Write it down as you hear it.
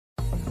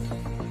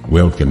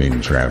Welcoming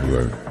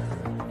traveler.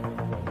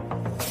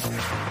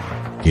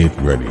 Get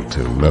ready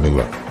to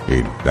level up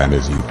in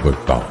fantasy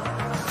football.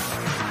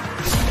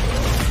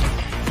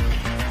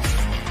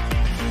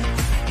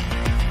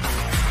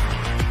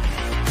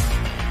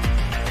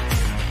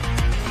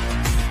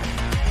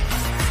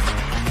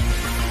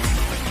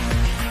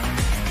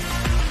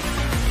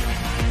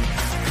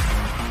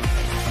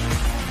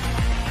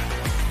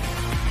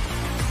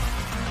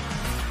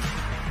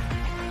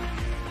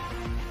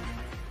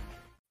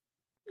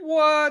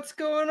 What's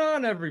going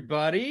on,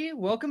 everybody?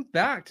 Welcome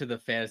back to the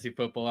Fantasy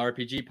Football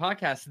RPG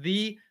Podcast,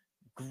 the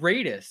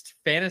greatest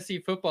fantasy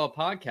football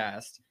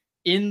podcast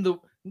in the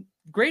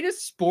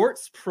greatest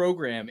sports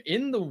program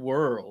in the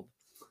world.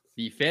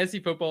 The Fantasy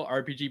Football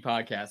RPG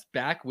Podcast,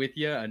 back with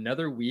you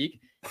another week.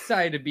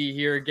 Excited to be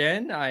here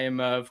again. I am,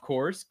 of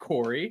course,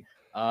 Corey,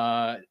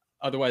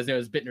 otherwise known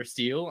as Bittner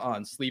Steel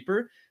on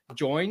Sleeper,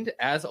 joined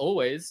as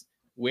always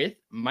with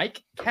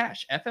Mike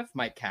Cash, FF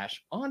Mike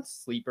Cash on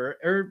Sleeper,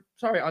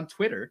 on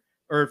Twitter,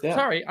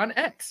 on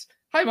X.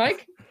 Hi,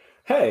 Mike.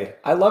 Hey,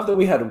 I love that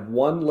we had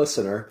one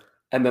listener,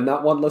 and then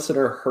that one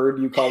listener heard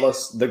you call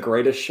us the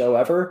greatest show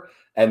ever,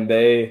 and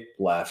they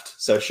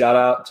left. So shout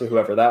out to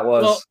whoever that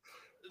was. Well,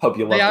 hope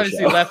you love they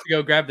obviously the show. left to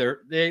go grab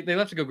they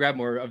left to go grab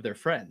more of their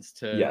friends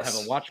to Yes.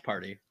 have a watch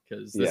party,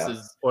 because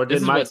Or this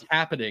did is Mike- what's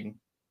happening.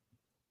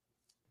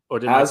 Or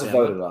did As Mike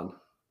voted on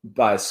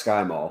by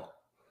SkyMall,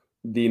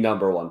 the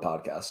number one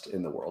podcast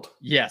in the world.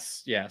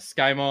 Yes,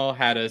 Sky Mall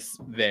had us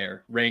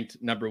there, ranked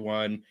number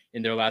one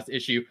in their last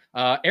issue.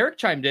 Eric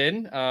chimed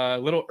in a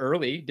little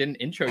early, didn't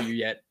intro you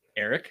yet,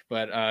 Eric,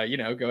 but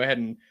go ahead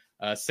and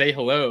say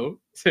hello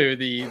to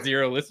the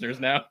 0 listeners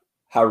now.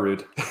 How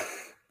rude.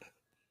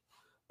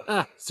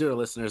 0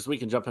 listeners. We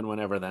can jump in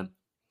whenever then.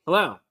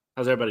 Hello.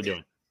 How's everybody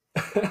doing?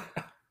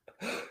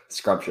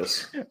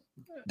 Scrumptious.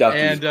 Ducky.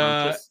 And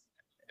Scrumptious.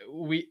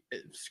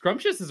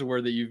 Scrumptious is a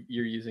word that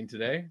you're using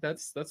today.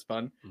 That's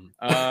fun.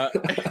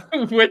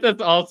 With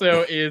us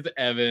also is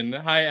Evan.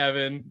 Hi,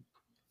 Evan.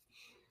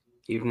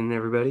 Evening,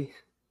 everybody.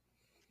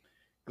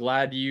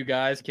 Glad you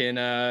guys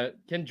can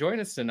join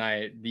us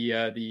tonight.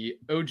 The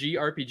OG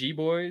RPG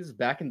boys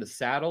back in the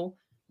saddle.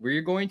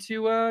 We're going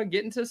to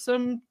get into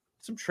some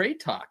trade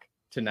talk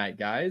tonight,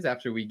 guys.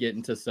 After we get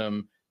into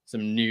some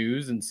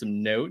news and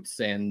some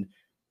notes and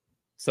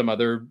some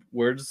other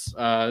words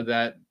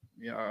that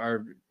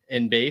are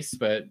in base,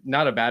 but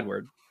not a bad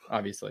word.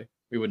 Obviously,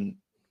 we wouldn't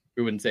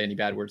say any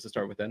bad words to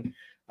start with then.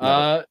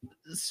 No.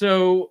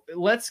 So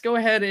let's go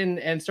ahead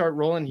and start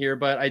rolling here.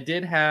 But I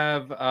did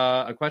have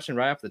a question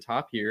right off the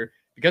top here,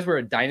 because we're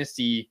a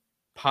Dynasty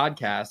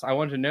podcast. I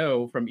wanted to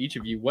know from each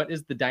of you, what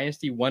is the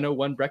Dynasty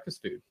 101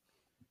 breakfast food?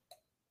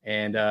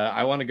 And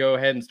I want to go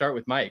ahead and start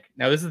with Mike.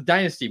 Now, this is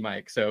Dynasty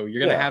Mike, so you're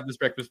going to have this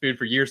breakfast food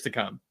for years to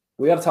come.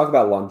 We got to talk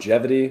about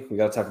longevity. We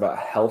got to talk about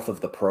health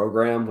of the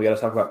program. We got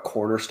to talk about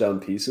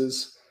cornerstone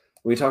pieces.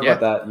 When we talk about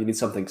that, you need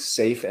something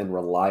safe and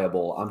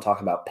reliable. I'm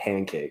talking about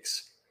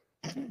pancakes.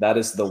 That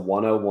is the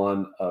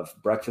 101 of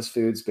breakfast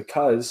foods,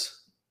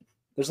 because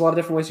there's a lot of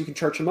different ways you can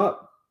church them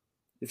up.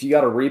 If you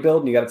got to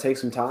rebuild and you got to take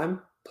some time,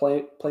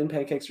 plain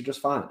pancakes are just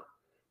fine.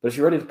 But if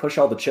you're ready to push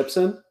all the chips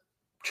in,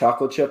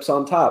 chocolate chips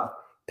on top,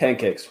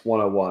 pancakes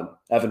 101.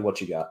 Evan,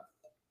 what you got?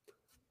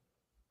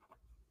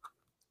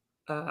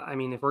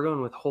 If we're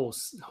going with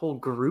whole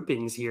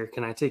groupings here,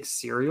 can I take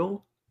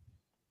cereal?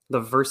 The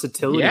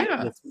versatility,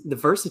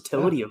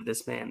 of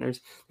this, man.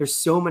 There's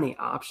so many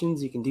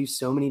options. You can do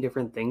so many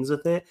different things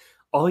with it.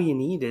 All you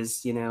need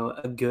is,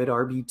 a good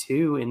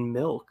RB2 and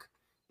milk,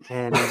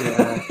 and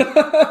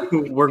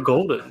we're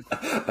golden.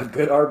 A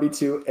good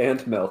RB2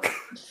 and milk.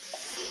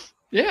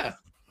 Yeah.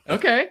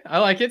 Okay. I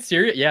like it.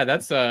 Cereal. Yeah,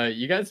 that's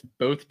you guys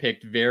both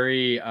picked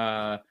very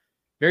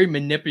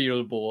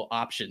manipulable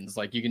options.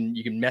 Like you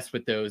can mess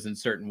with those in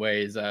certain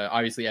ways.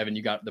 Obviously, Evan,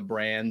 you got the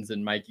brands,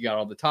 and Mike, you got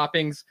all the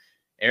toppings.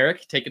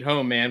 Eric, take it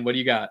home, man. What do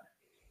you got?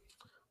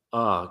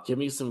 Give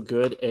me some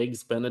good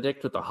eggs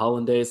Benedict with the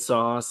hollandaise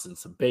sauce and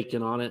some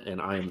bacon on it,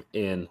 and I'm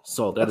in.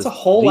 So That's a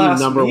whole ass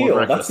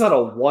meal. That's not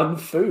a one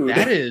food.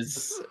 That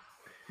is.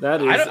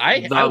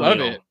 I love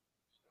it.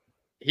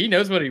 He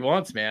knows what he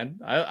wants,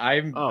 man.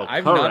 I'm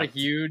not a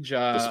huge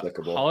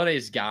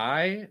holidays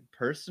guy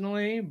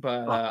personally,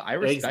 but I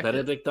respect eggs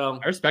Benedict though.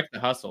 I respect the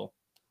hustle.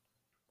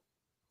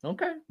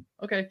 Okay.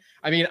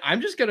 I mean,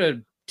 I'm just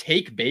gonna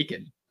take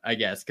bacon, I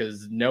guess,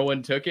 because no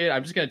one took it.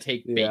 I'm just gonna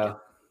take bacon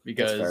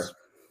because,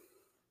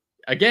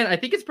 again, I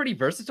think it's pretty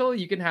versatile.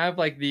 You can have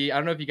I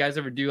don't know if you guys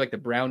ever do the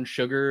brown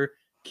sugar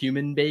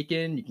cumin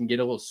bacon. You can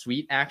get a little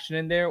sweet action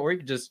in there, or you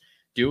can just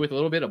do it with a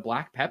little bit of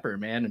black pepper,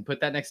 man, and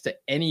put that next to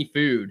any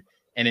food,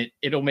 and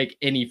it'll make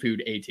any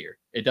food A tier.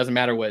 It doesn't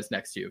matter what it's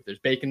next to. If there's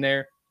bacon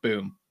there,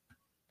 boom.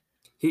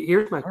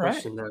 Here's my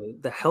question, though.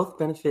 The health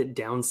benefit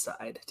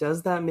downside,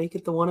 does that make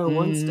it the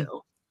 101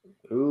 still?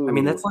 Ooh. I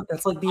mean, that's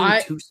like being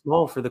too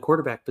small for the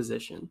quarterback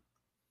position.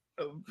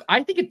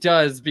 I think it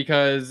does,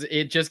 because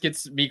it just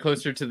gets me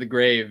closer to the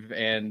grave,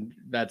 and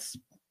that's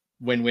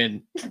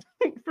win-win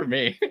for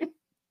me.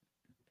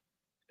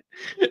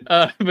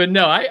 But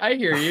no, I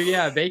hear you.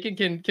 Yeah, bacon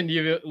can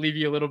leave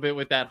you a little bit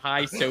with that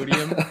high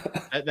sodium,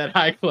 that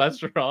high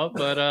cholesterol.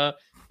 But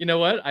you know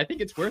what? I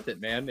think it's worth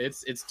it, man.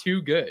 It's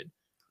too good.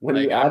 When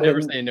you add I'm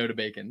never saying no to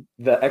bacon.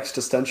 The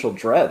existential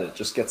dread, it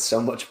just gets so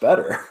much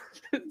better.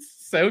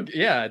 So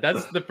yeah,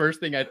 that's the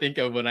first thing I think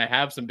of when I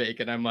have some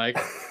bacon. I'm like,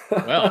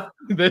 well,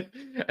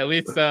 at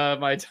least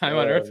my time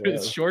on Earth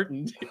is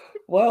shortened.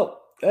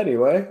 Well,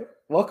 anyway,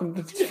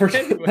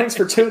 thanks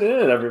for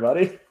tuning in,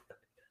 everybody.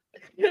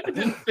 I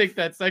didn't think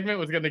that segment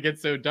was going to get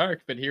so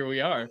dark, but here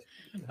we are.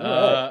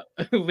 Right.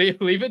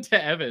 Leave it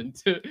to Evan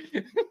to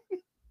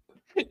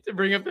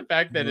bring up the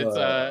fact that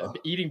it's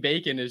eating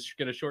bacon is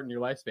going to shorten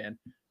your lifespan.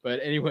 But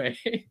anyway,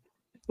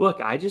 look,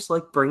 I just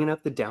like bringing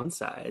up the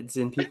downsides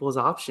and people's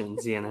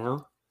options.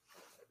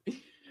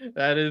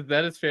 That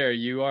is fair.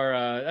 You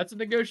are that's a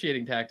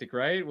negotiating tactic,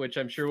 right? Which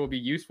I'm sure will be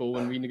useful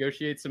when we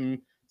negotiate some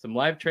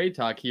live trade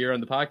talk here on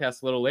the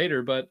podcast a little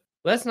later. But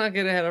let's not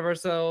get ahead of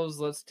ourselves.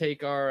 Let's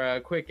take our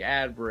quick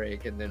ad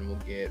break, and then we'll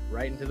get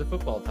right into the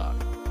football talk.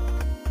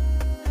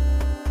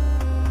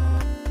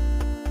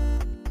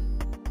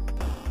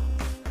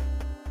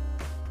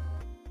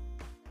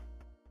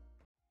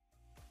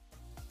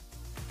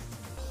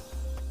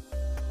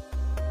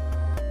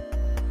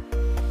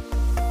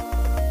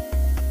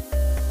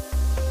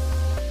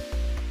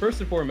 First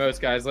and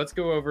foremost, guys, let's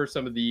go over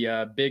some of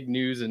the big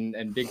news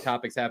and big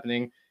topics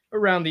happening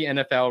around the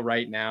NFL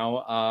right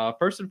now.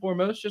 First and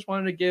foremost, just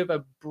wanted to give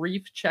a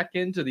brief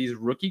check-in to these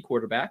rookie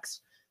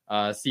quarterbacks,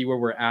 see where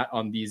we're at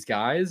on these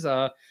guys.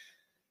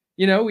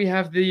 We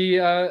have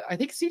I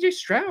think CJ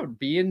Stroud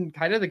being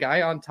kind of the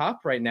guy on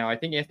top right now. I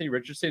think Anthony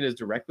Richardson is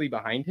directly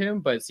behind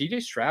him, but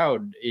CJ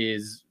Stroud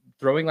is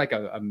throwing like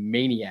a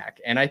maniac.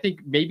 And I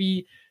think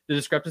maybe the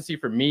discrepancy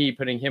for me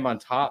putting him on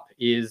top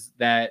is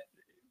that,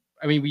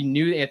 I mean, we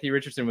knew Anthony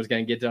Richardson was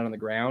going to get done on the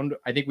ground.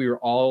 I think we were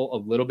all a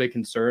little bit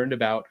concerned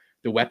about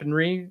the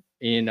weaponry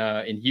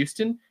in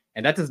Houston,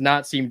 and that does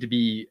not seem to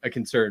be a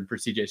concern for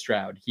CJ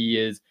Stroud. He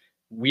is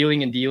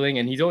wheeling and dealing,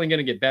 and he's only going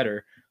to get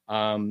better.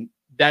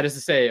 That is to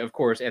say, of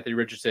course, Anthony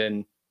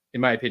Richardson, in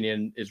my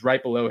opinion, is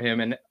right below him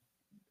and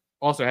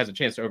also has a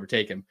chance to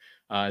overtake him.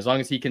 As long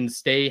as he can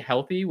stay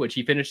healthy, which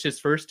he finished his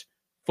first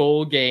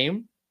full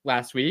game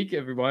last week,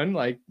 everyone,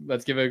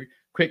 let's give a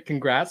quick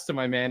congrats to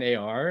my man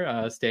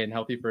AR, staying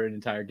healthy for an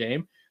entire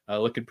game,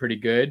 looking pretty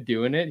good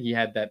doing it. He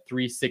had that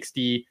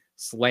 360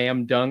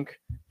 slam dunk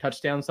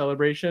touchdown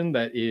celebration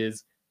that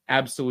is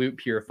absolute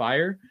pure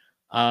fire.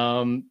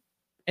 And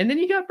then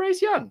you got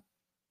Bryce Young.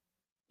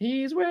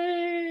 He's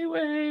way,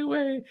 way,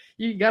 way.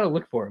 You got to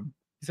look for him.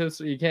 So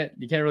you can't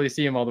really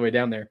see him all the way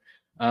down there.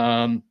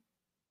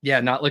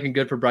 Not looking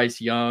good for Bryce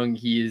Young.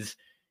 He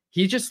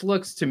just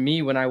looks to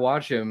me when I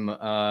watch him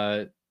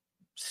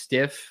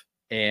stiff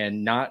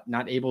and not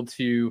able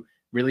to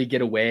really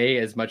get away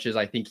as much as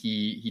I think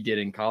he did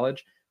in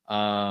college.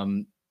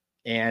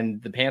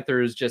 And the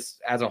Panthers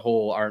just as a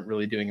whole aren't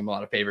really doing him a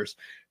lot of favors.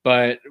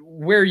 But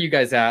where are you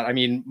guys at? I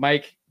mean,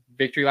 Mike,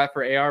 victory lap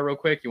for AR real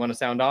quick. You want to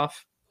sound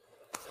off?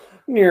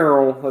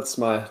 That's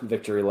my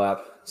victory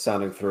lap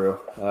sounding through.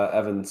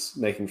 Evan's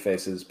making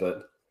faces,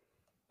 but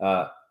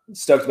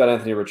stoked about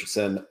Anthony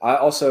Richardson.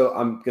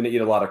 I'm going to eat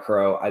a lot of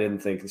crow. I didn't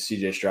think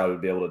CJ Stroud would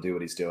be able to do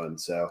what he's doing.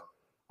 So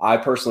I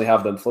personally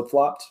have them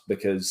flip-flopped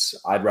because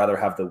I'd rather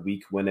have the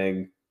week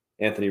winning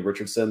Anthony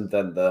Richardson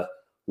than the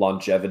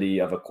longevity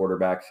of a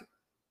quarterback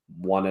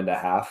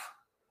 1.5.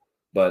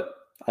 But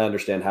I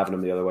understand having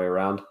him the other way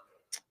around.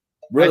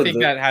 Really, I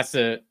think that has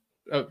to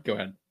 – oh, go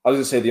ahead. I was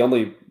going to say the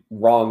only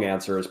wrong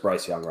answer is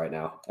Bryce Young right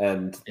now.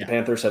 And the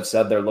Panthers have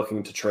said they're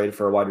looking to trade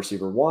for a wide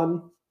receiver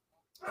 1,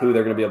 who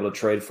they're going to be able to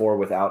trade for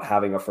without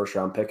having a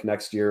first-round pick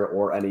next year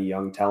or any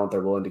young talent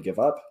they're willing to give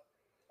up.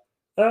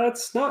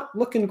 It's not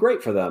looking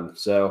great for them.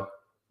 So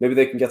maybe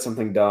they can get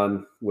something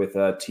done with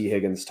T.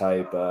 Higgins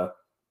type,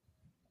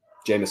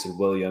 Jameson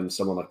Williams,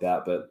 someone like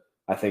that. But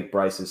I think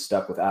Bryce is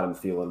stuck with Adam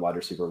Thielen, wide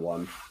receiver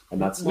 1.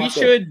 And that's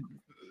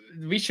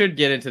we should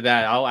get into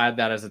that. I'll add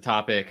that as a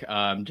topic,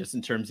 just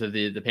in terms of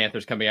the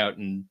Panthers coming out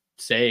and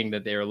saying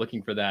that they are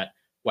looking for that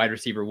wide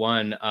receiver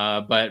 1.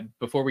 But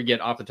before we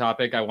get off the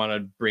topic, I want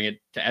to bring it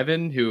to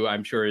Evan, who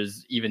I'm sure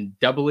is even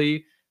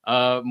doubly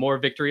more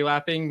victory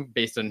lapping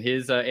based on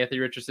his Anthony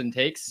Richardson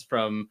takes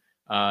from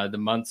the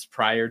months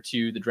prior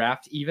to the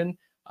draft. Even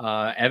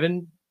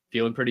Evan,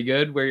 feeling pretty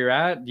good where you're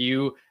at.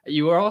 You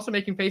are also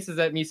making faces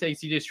at me saying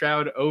CJ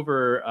Stroud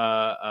over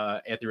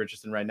Anthony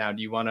Richardson right now.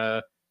 Do you want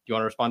to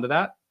respond to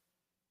that?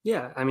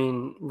 Yeah, I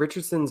mean,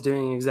 Richardson's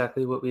doing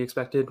exactly what we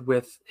expected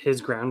with his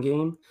ground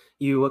game.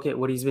 You look at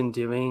what he's been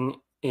doing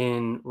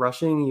in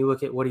rushing. You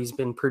look at what he's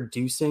been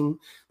producing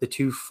the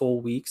 2 full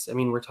weeks. I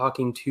mean, we're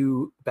talking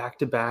 2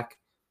 back-to-back.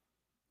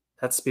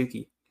 That's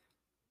spooky.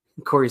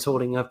 Corey's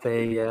holding up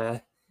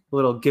a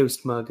little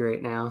ghost mug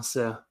right now,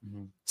 so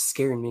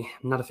scaring me.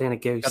 I'm not a fan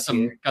of ghosts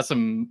here. Got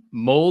some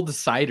mulled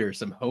cider,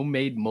 some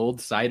homemade mulled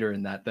cider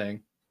in that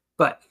thing.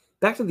 But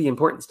back to the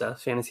important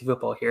stuff, fantasy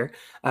football here.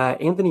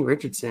 Anthony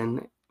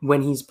Richardson,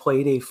 when he's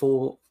played a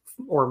full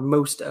or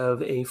most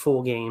of a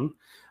full game,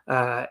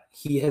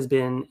 He has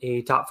been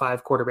a top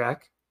 5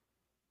 quarterback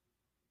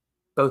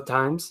both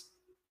times,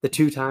 the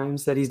 2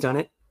 times that he's done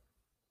it.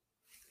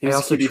 He's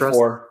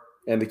QB4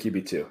 and the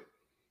QB2.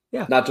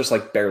 Yeah. Not just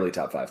like barely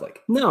top 5,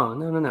 like no.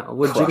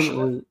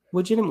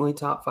 Legitimately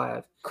top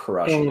 5.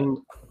 Crushing it.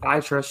 I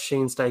trust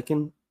Shane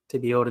Steichen to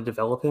be able to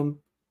develop him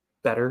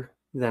better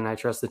than I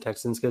trust the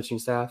Texans coaching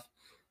staff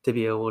to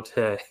be able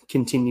to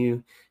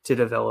continue to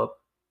develop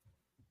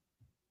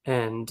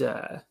and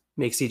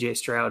make CJ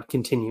Stroud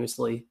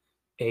continuously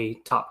a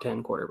top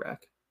 10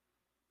 quarterback.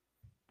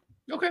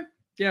 Okay.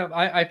 Yeah,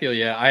 I feel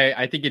you.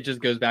 I think it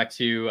just goes back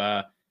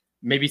to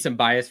maybe some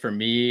bias for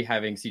me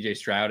having CJ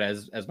Stroud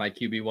as my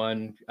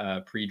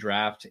QB1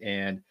 pre-draft.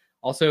 And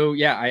also,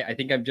 yeah, I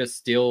think I'm just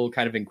still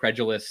kind of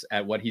incredulous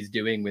at what he's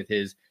doing with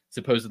his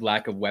supposed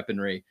lack of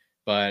weaponry.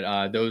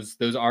 But those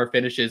are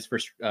finishes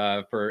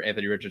for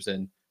Anthony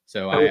Richardson.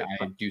 So I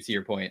do see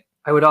your point.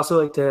 I would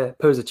also like to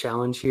pose a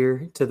challenge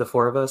here to the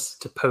 4 of us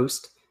to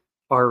post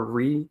our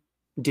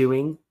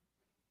redoing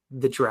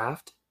the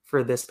draft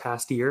for this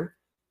past year,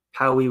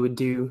 how we would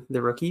do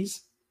the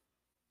rookies,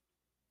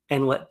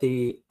 and let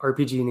the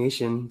RPG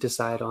Nation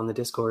decide on the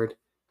Discord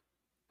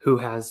who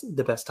has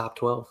the best top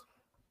 12.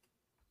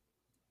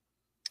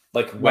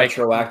 Like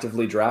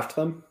retroactively draft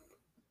them?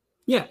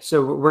 Yeah,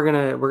 so we're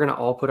gonna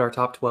all put our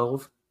top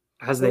 12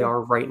 as they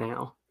are right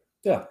now.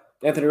 Yeah,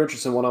 Anthony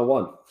Richardson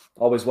 101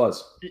 always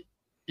was.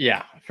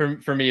 Yeah,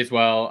 for me as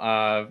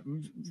well.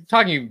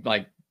 Talking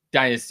like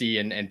dynasty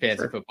and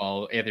fantasy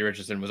football, Anthony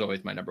Richardson was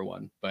always my number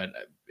 1. But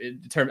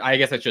I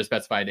guess I should have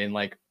specified in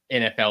like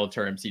NFL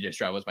terms, CJ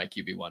Stroud was my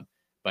QB1.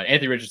 But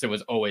Anthony Richardson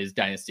was always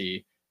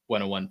dynasty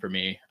 101 for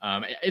me.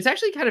 It's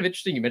actually kind of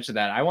interesting you mentioned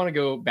that. I want to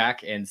go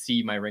back and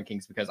see my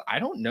rankings because I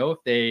don't know if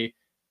they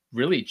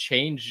really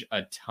change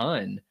a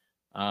ton.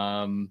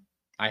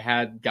 I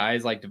had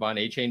guys like Devon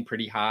Achane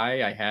pretty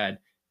high. I had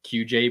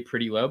QJ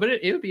pretty low, but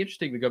it would be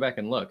interesting to go back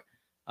and look.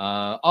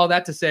 All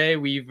that to say,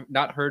 we've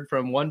not heard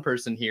from one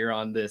person here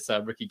on this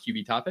rookie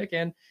QB topic.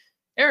 And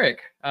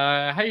Eric,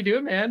 how you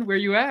doing, man? Where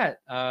you at?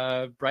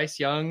 Bryce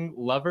Young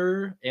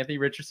lover, Anthony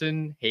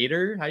Richardson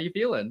hater. How you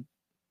feeling?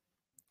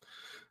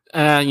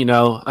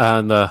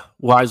 The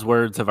wise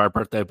words of our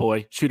birthday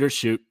boy, shoot or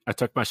shoot. I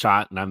took my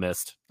shot and I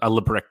missed. I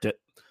bricked it.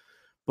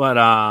 But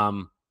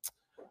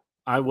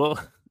I will.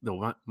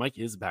 The mic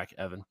is back,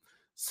 Evan.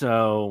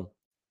 So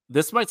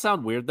this might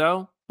sound weird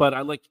though, but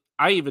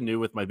I even knew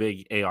with my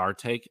big AR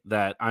take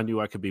that I knew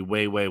I could be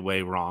way, way,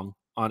 way wrong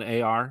on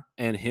AR,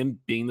 and him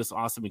being this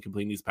awesome and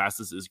completing these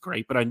passes is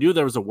great. But I knew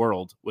there was a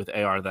world with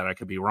AR that I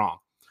could be wrong.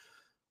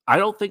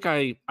 I think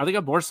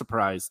I'm more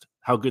surprised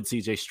how good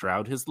CJ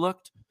Stroud has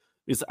looked,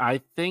 because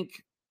I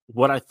think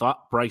what I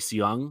thought Bryce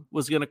Young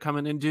was going to come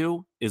in and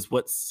do is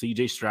what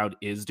CJ Stroud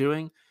is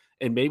doing.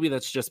 And maybe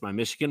that's just my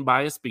Michigan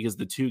bias, because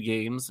the 2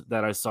 games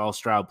that I saw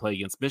Stroud play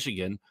against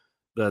Michigan,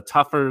 the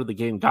tougher the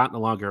game got and the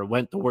longer it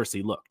went, the worse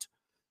he looked.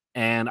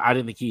 And I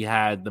didn't think he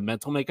had the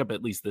mental makeup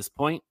at least this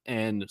point.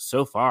 And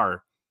so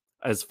far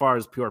as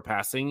pure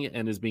passing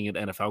and as being an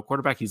NFL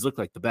quarterback, he's looked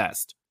like the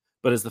best.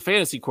 But as the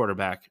fantasy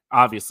quarterback,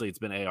 obviously it's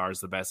been AR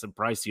is the best. And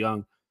Bryce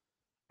Young,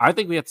 I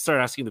think we have to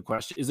start asking the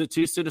question, is it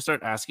too soon to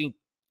start asking,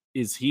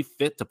 is he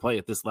fit to play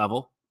at this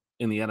level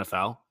in the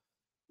NFL?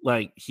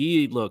 Like,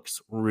 he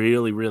looks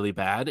really, really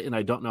bad, and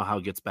I don't know how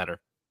it gets better.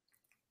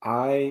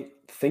 I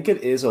think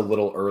it is a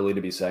little early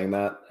to be saying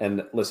that.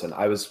 And listen,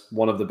 I was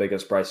one of the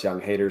biggest Bryce Young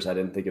haters. I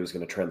didn't think it was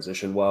going to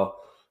transition well.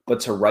 But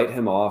to write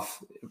him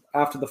off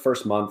after the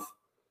first month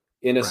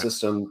in a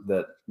system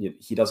that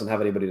he doesn't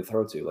have anybody to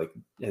throw to, like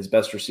his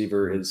best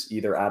receiver is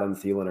either Adam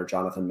Thielen or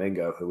Jonathan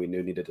Mingo, who we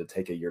knew needed to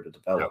take a year to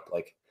develop.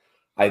 Like,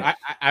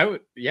 I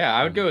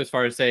would go as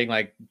far as saying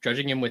like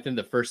judging him within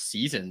the first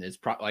season is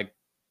probably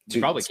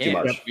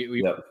can't.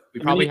 We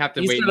probably have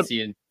to wait and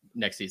see in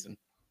next season.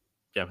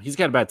 Yeah, he's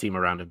got a bad team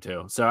around him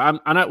too. So I'm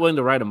not willing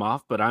to write him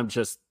off, but I'm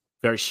just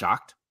very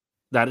shocked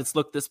that it's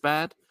looked this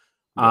bad.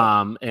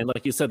 Yeah. And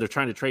like you said, they're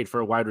trying to trade for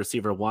a wide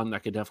receiver 1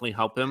 that could definitely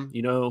help him.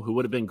 You know who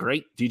would have been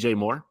great? DJ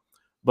Moore.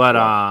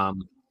 But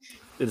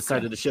they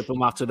decided to ship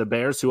him off to the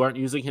Bears, who aren't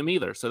using him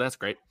either. So that's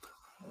great.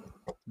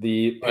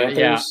 The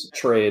Panthers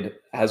trade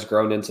has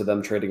grown into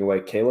them trading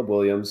away Caleb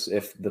Williams,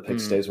 if the pick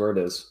stays where it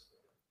is,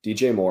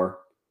 DJ Moore,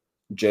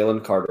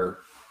 Jalen Carter,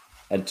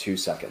 and 2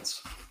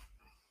 seconds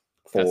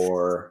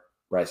for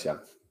Bryce Young.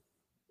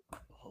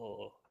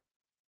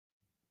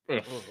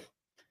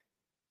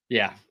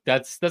 Yeah,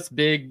 that's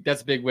big.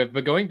 That's a big whip.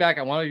 But going back,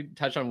 I want to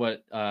touch on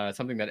what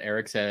something that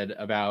Eric said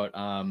about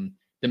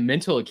the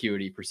mental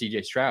acuity for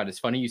CJ Stroud. It's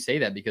funny you say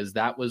that, because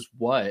that was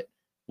what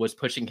was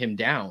pushing him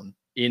down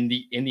in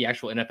the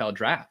actual NFL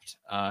draft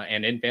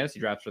and in fantasy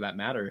drafts for that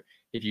matter.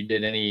 If you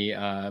did any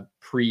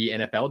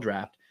pre-NFL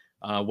draft,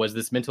 was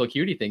this mental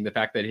acuity thing. The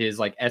fact that his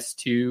like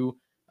S2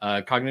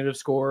 cognitive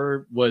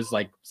score was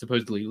like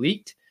supposedly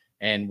leaked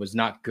and was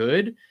not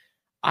good.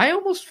 I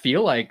almost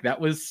feel like that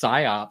was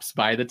psyops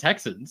by the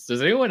Texans.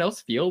 Does anyone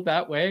else feel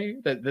that way?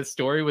 That the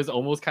story was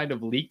almost kind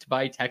of leaked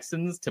by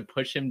Texans to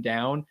push him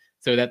down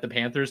so that the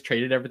Panthers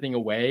traded everything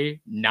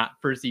away, not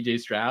for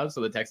CJ Stroud,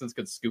 so the Texans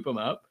could scoop him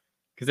up?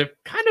 because it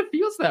kind of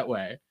feels that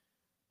way.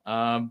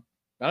 I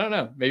don't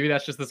know. Maybe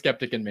that's just the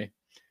skeptic in me.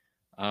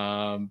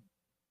 But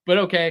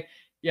okay.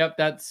 Yep,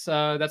 that's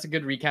a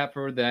good recap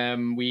for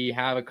them. We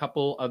have a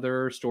couple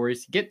other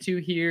stories to get to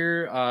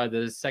here.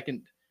 The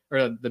second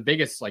or the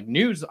biggest like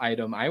news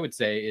item I would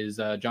say is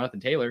Jonathan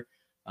Taylor.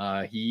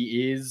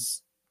 He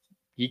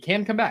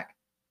can come back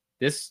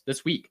this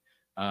week.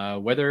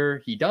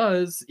 Whether he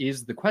does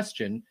is the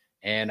question.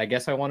 And I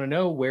guess I want to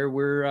know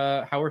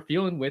where how we're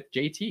feeling with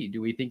JT.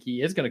 Do we think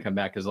he is going to come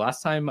back? Because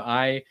last time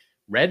I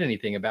read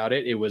anything about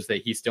it, it was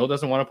that he still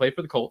doesn't want to play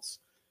for the Colts.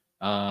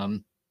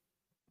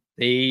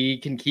 They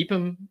can keep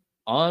him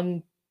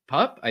on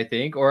PUP, I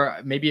think, or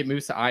maybe it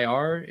moves to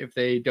IR if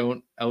they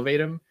don't elevate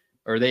him.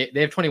 Or they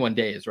have 21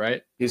 days,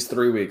 right? He's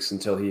 3 weeks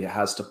until he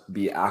has to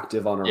be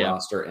active on a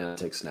roster and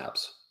take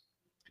snaps.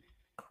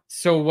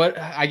 So what?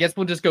 I guess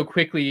we'll just go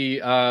quickly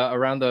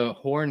around the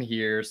horn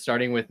here,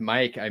 starting with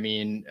Mike. I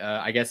mean,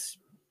 I guess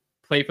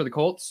play for the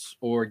Colts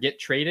or get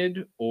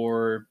traded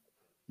or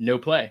no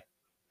play.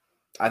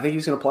 I think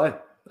he's going to play.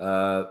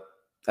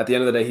 At the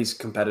end of the day, he's a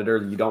competitor.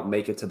 You don't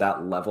make it to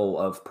that level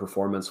of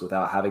performance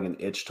without having an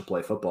itch to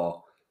play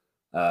football.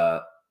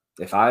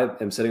 If I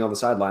am sitting on the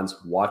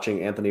sidelines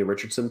watching Anthony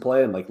Richardson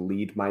play and like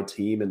lead my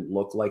team and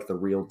look like the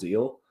real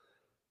deal,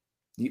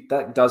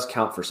 that does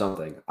count for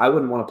something. I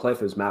wouldn't want to play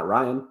if it was Matt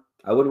Ryan.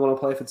 I wouldn't want to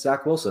play if it's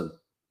Zach Wilson.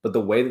 But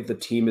the way that the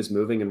team is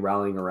moving and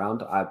rallying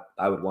around,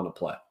 I would want to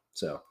play.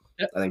 So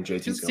I think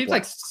JT's going to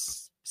play.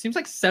 Seems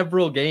like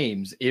several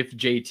games, if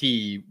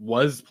JT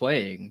was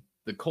playing,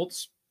 the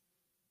Colts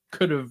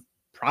could have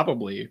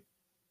probably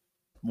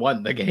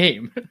won the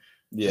game.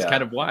 It's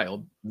kind of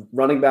wild.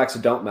 Running backs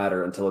don't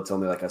matter until it's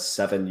only like a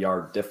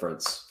 7-yard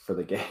difference for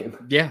the game.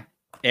 Yeah.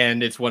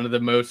 And it's one of the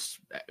most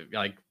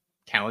like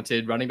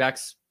talented running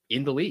backs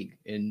in the league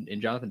in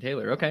Jonathan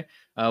Taylor. Okay.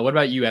 What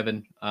about you,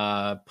 Evan?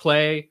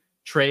 Play,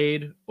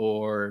 trade,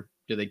 or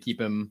do they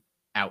keep him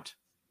out?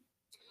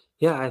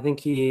 Yeah, I think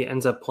he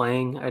ends up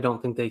playing. I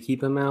don't think they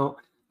keep him out.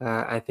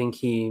 I think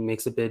he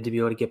makes a bid to be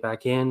able to get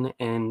back in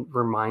and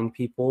remind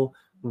people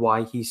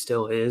why he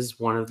still is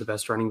one of the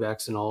best running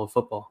backs in all of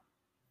football.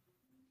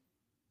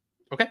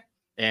 Okay.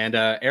 And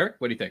Eric,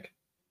 what do you think?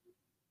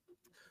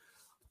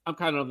 I'm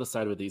kind of on the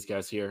side with these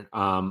guys here.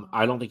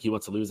 I don't think he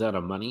wants to lose out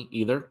on money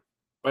either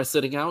by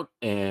sitting out.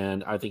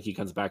 And I think he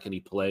comes back and he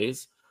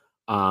plays.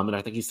 And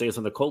I think he stays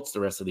on the Colts the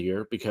rest of the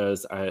year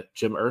because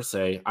Jim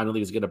Irsay, I don't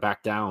think he's going to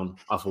back down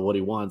off of what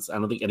he wants. I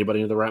don't think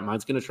anybody in the right mind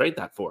is going to trade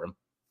that for him.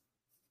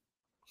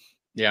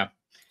 Yeah.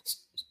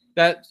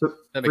 That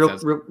makes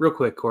sense. Real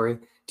quick, Corey.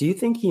 Do you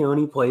think he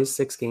only plays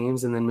 6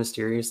 games and then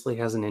mysteriously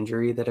has an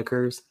injury that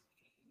occurs?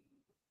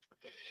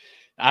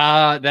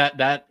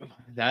 That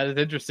is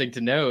interesting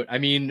to note. I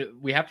mean,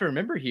 we have to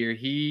remember here,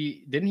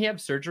 he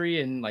have surgery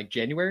in like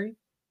January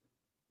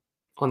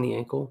on the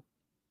ankle.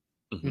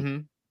 Mm-hmm.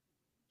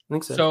 I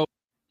think so. So,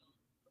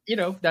 you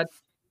know,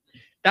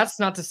 that's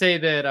not to say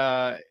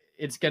that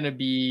it's going to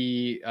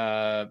be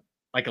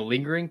like a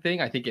lingering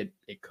thing. I think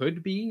it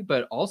could be,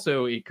 but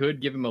also it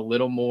could give him a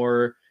little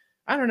more,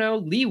 I don't know,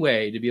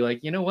 leeway to be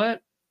like, you know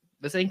what,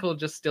 this ankle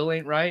just still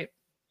ain't right.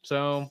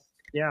 So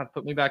yeah,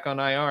 put me back on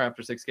IR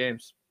after 6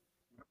 games.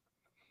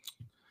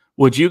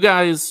 Would you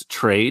guys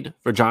trade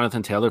for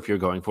Jonathan Taylor if you're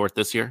going for it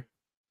this year?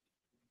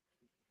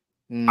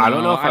 No, I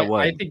don't know if I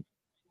would.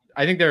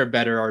 I think there are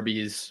better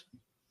RBs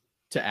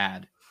to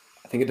add.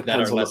 I think it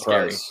depends on the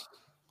price.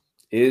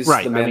 Scary. Is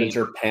the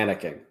manager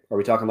panicking? Are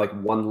we talking like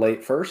 1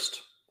 late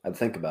first? I'd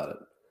think about it.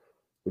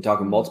 We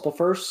talking multiple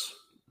firsts?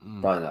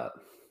 Probably not.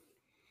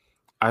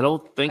 I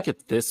don't think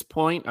at this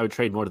point I would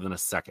trade more than a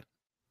second.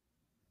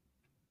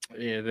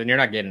 Yeah, then you're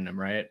not getting him,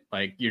 right?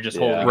 Like you're just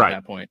holding at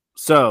that point.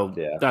 So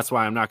that's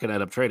why I'm not going to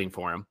end up trading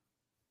for him.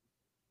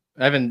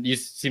 Evan, you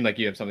seem like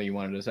you have something you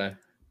wanted to say.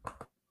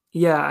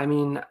 Yeah, I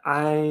mean,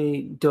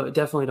 I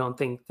definitely don't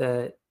think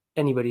that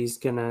anybody's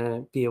going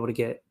to be able to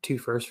get 2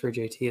 firsts for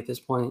JT at this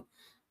point.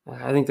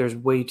 I think there's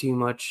way too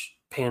much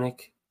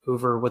panic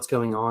over what's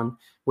going on,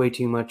 way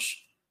too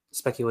much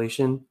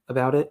speculation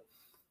about it.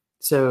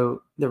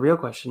 So the real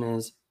question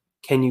is,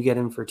 can you get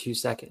him for 2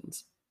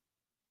 seconds?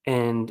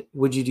 And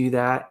would you do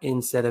that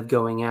instead of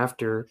going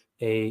after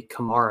a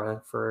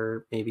Kamara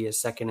for maybe a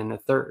second and a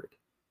third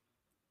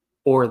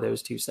or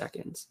those 2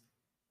 seconds?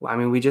 Well, I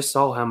mean, we just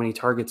saw how many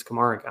targets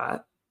Kamara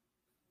got.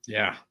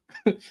 Yeah.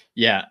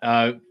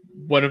 Yeah.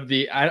 One of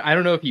the, I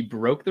don't know if he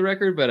broke the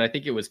record, but I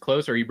think it was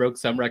close, or he broke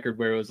some record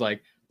where it was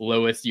like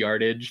lowest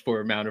yardage for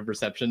amount of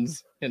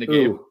receptions in a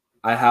game.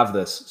 I have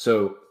this.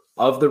 So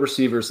of the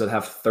receivers that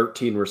have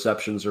 13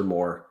 receptions or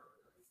more,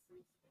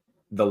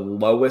 the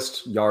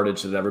lowest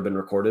yardage that had ever been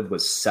recorded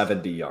was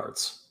 70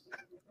 yards.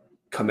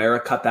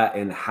 Kamara cut that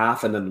in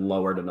half and then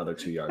lowered another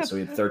 2 yards. So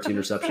he had 13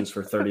 receptions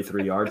for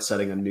 33 yards,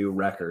 setting a new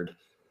record,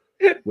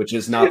 which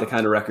is not the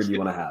kind of record you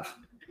want to have.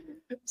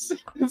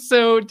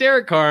 So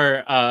Derek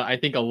Carr, I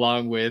think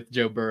along with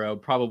Joe Burrow,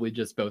 probably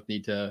just both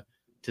need to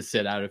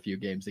sit out a few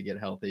games to get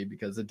healthy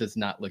because it does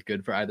not look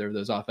good for either of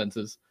those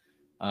offenses.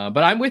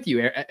 But I'm with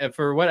you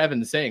for what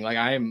Evan's saying. Like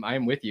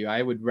I'm with you.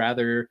 I would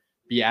rather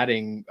be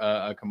adding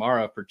a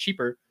Kamara for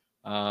cheaper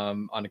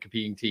on a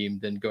competing team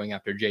than going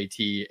after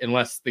JT,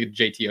 unless the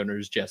JT owner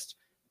is just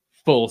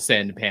full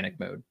send panic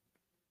mode.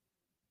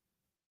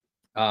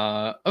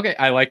 Okay,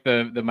 I like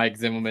the Mike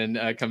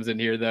Zimmerman comes in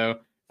here though.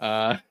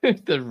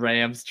 The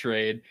Rams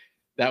trade,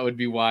 that would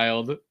be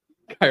wild.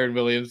 Kyren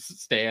Williams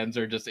stands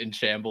are just in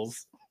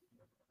shambles.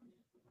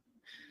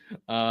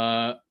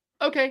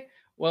 Okay,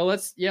 well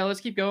let's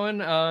keep going.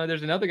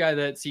 There's another guy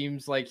that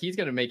seems like he's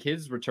going to make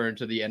his return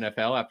to the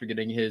NFL after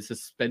getting his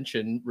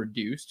suspension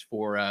reduced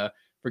for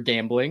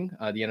gambling.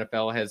 The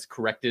NFL has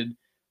corrected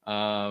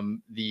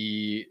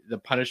the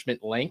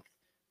punishment length.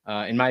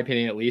 In my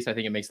opinion, at least, I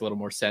think it makes a little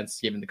more sense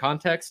given the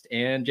context.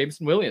 And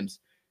Jameson Williams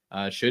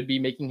should be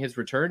making his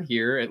return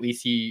here. At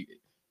least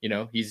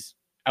he's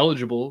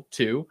eligible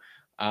to.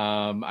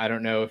 I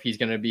don't know if he's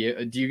going to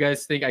be. Do you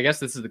guys think? I guess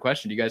this is the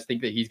question. Do you guys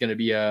think that he's going to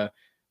be a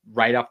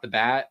right off the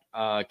bat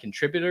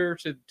contributor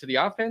to the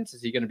offense?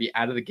 Is he going to be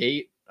out of the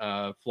gate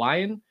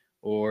flying,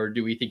 or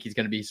do we think he's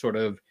going to be sort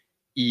of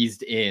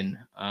eased in?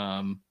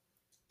 And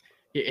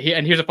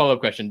here's a follow-up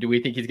question: do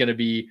we think he's going to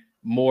be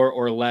more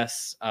or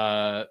less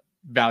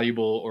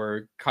valuable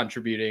or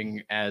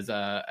contributing as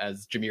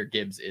Jahmyr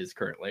Gibbs is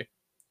currently?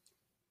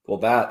 Well,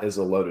 that is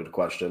a loaded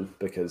question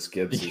because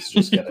Gibbs is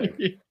just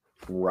getting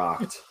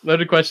rocked.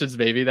 Loaded questions,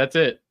 baby. That's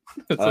it.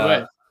 That's the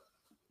way.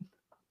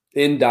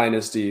 In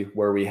Dynasty,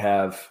 where we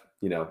have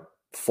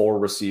 4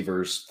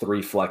 receivers,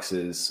 3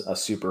 flexes, a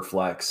super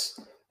flex,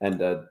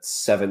 and a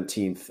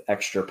 17th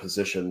extra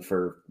position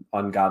for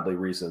ungodly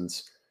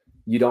reasons,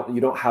 you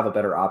don't have a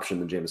better option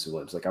than Jameson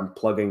Williams. Like, I'm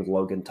plugging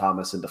Logan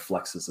Thomas into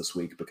flexes this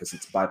week because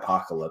it's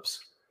Bipocalypse.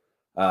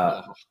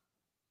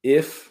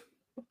 If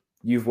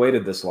you've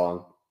waited this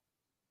long,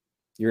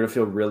 you're going to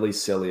feel really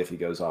silly if he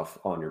goes off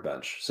on your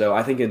bench. So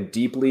I think in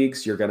deep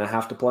leagues, you're going to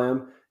have to play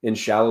him. In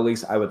shallow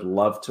leagues, I would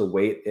love to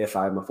wait if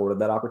I'm afforded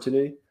that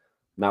opportunity.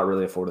 Not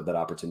really afforded that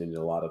opportunity in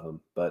a lot of them.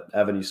 But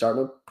Evan, you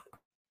starting him?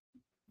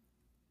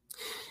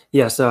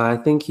 Yeah, so I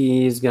think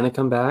he's going to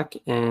come back,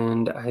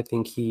 and I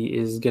think he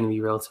is going to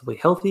be relatively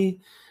healthy.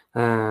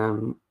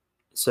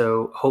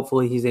 So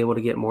hopefully he's able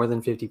to get more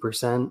than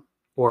 50%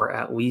 or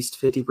at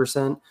least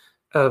 50%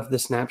 of the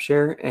snap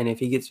share. And if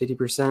he gets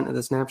 50% of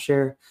the snap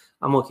share,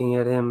 I'm looking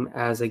at him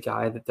as a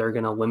guy that they're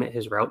going to limit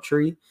his route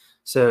tree.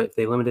 So if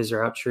they limit his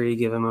route tree,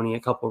 give him only a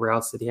couple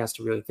routes that he has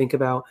to really think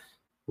about,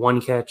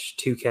 1 catch,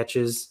 2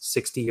 catches,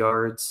 60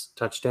 yards,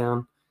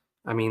 touchdown.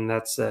 I mean,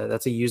 that's a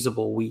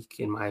usable week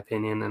in my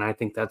opinion, and I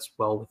think that's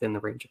well within the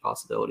range of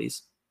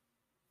possibilities.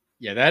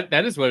 Yeah,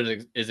 that is what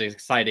is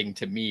exciting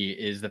to me,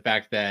 is the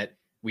fact that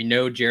we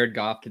know Jared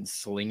Goff can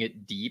sling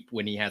it deep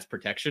when he has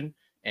protection,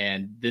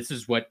 and this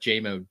is what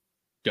JMO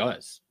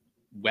does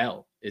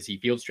well, is he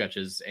field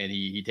stretches and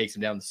he takes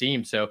him down the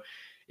seam. So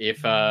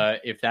if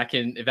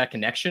that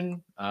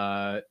connection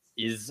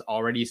is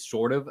already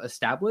sort of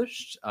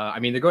established, I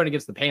mean, they're going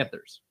against the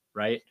Panthers,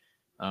 right?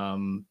 I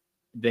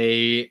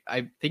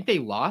think they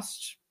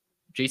lost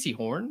JC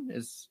Horn.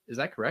 Is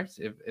that correct?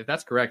 If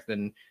that's correct,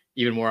 then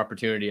even more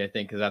opportunity, I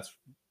think, because that's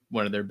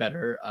one of their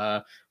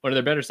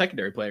better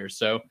secondary players.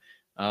 So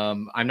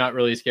I'm not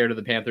really scared of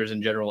the Panthers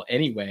in general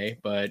anyway,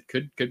 but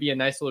could be a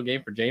nice little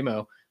game for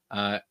JMO.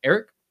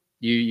 Eric,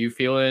 you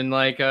feeling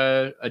like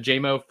a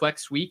JMO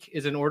flex week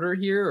is in order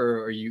here,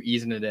 or are you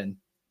easing it in?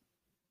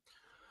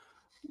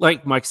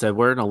 Like Mike said,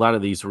 we're in a lot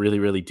of these really,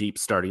 really deep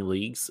starting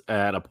leagues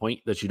at a point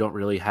that you don't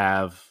really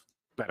have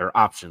better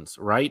options,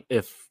 right?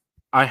 If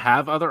I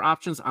have other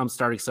options, I'm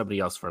starting somebody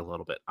else for a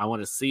little bit. I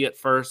want to see it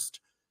first.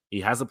 He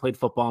hasn't played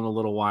football in a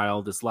little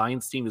while. This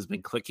Lions team has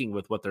been clicking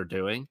with what they're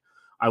doing.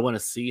 I want to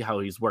see how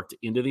he's worked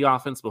into the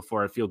offense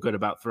before I feel good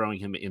about throwing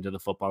him into the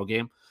football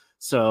game.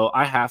 So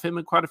I have him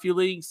in quite a few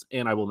leagues,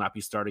 and I will not be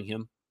starting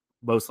him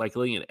most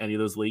likely in any of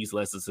those leagues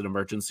unless it's an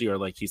emergency or,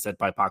 like he said,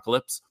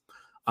 Bipocalypse.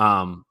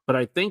 But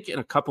I think in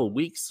a couple of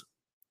weeks,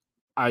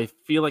 I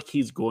feel like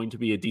he's going to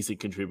be a decent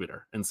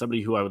contributor and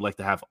somebody who I would like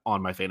to have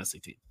on my fantasy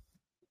team.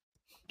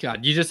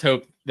 God, you just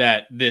hope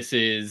that this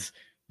is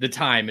the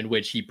time in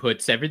which he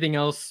puts everything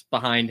else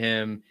behind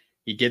him.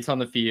 He gets on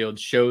the field,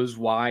 shows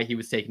why he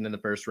was taken in the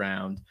first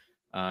round,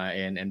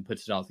 and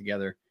puts it all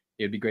together.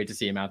 It would be great to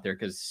see him out there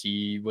because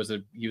he was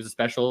a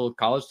special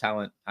college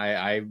talent.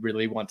 I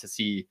really want to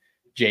see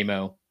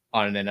JMO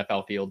on an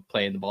NFL field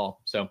playing the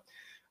ball. So,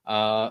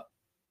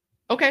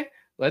 okay.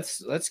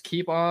 Let's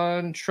keep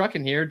on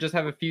trucking here. Just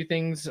have a few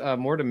things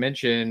more to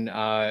mention.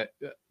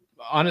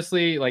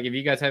 Honestly, like if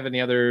you guys have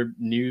any other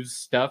news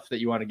stuff that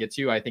you want to get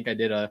to, I think I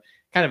did a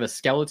kind of a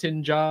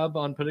skeleton job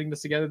on putting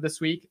this together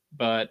this week.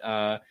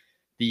 But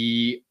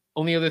the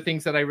only other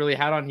things that I really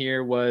had on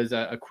here was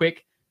a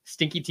quick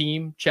stinky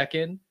team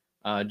check-in.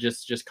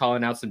 Just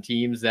calling out some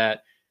teams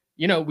that,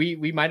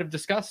 we might have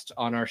discussed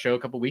on our show a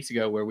couple weeks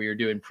ago where we were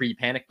doing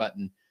pre-panic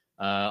button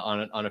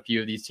on a few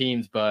of these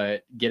teams,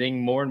 but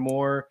getting more and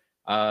more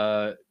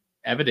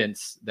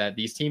evidence that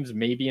these teams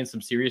may be in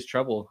some serious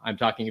trouble. I'm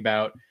talking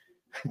about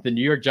the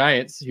New York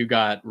Giants, who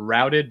got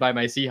routed by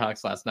my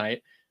Seahawks last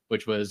night,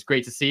 which was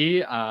great to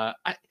see.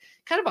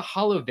 Kind of a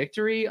hollow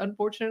victory,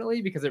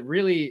 unfortunately, because it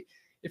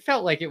it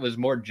felt like it was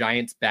more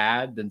Giants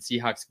bad than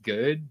Seahawks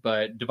good,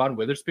 but Devon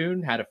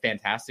Witherspoon had a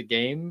fantastic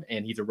game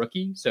and he's a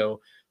rookie.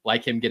 So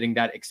like him getting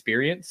that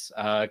experience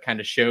kind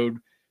of showed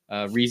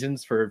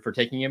reasons for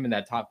taking him in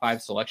that top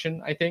 5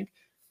 selection, I think.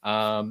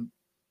 But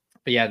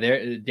yeah,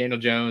 Daniel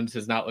Jones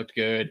has not looked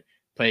good.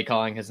 Play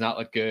calling has not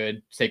looked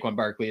good. Saquon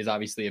Barkley is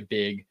obviously a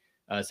big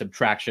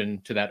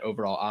subtraction to that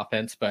overall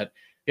offense. But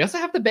we also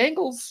have the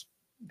Bengals,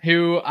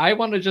 who I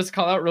want to just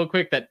call out real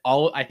quick that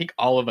I think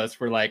all of us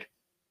were like,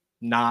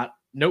 not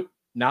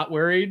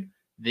worried.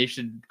 They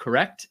should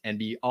correct and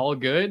be all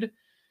good.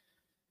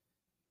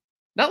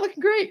 Not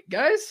looking great,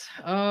 guys.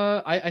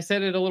 I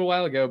said it a little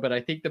while ago, but I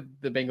think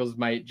the Bengals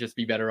might just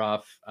be better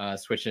off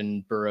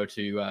switching Burrow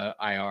to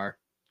IR,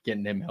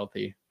 getting him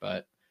healthy.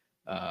 But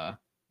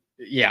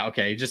yeah,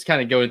 okay. Just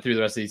kind of going through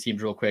the rest of these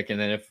teams real quick. And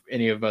then if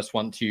any of us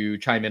want to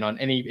chime in on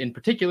any in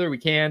particular, we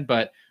can.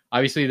 But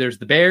obviously there's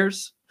the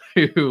Bears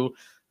who,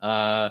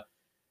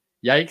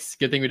 yikes.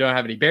 Good thing we don't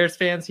have any Bears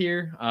fans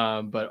here.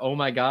 But oh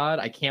my God,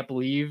 I can't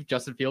believe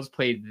Justin Fields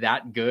played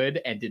that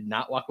good and did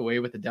not walk away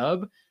with a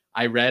dub.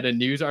 I read a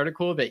news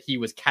article that he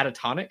was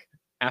catatonic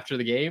after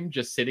the game,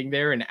 just sitting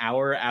there an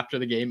hour after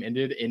the game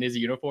ended in his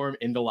uniform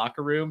in the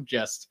locker room,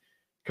 just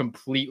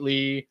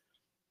completely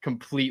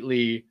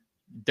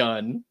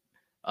done.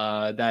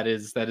 That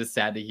is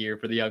sad to hear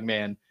for the young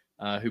man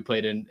who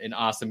played an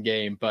awesome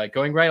game. But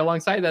going right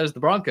alongside that is the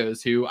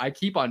Broncos, who I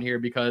keep on here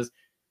because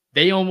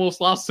they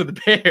almost lost to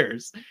the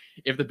Bears.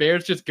 If the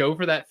Bears just go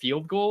for that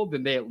field goal,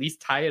 then they at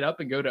least tie it up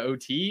and go to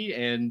OT.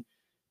 And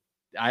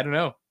I don't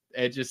know.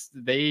 It just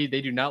they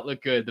do not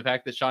look good. The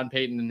fact that Sean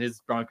Payton and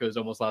his Broncos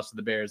almost lost to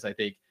the Bears, I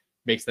think,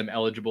 makes them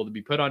eligible to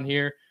be put on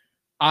here.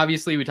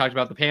 Obviously, we talked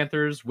about the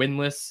Panthers,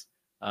 winless,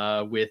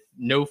 with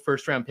no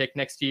first-round pick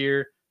next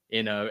year,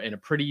 in a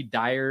pretty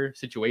dire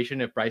situation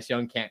if Bryce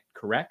Young can't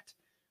correct.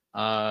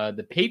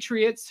 The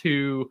Patriots,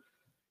 who,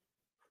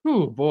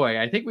 boy,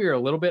 I think we were a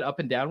little bit up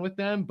and down with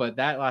them, but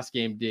that last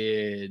game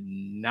did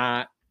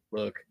not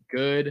look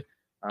good.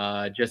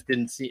 Just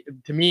didn't see,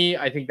 to me,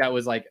 I think that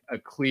was like a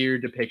clear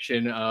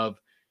depiction of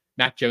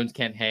Mac Jones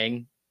can't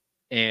hang.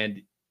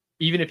 And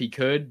even if he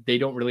could, they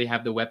don't really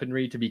have the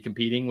weaponry to be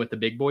competing with the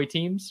big boy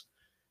teams.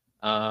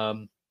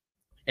 And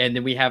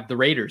then we have the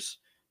Raiders,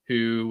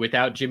 who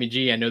without Jimmy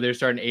G, I know they're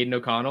starting Aiden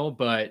O'Connell,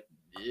 but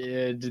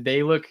did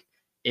they look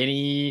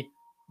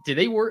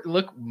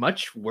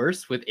much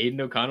worse with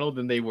Aiden O'Connell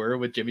than they were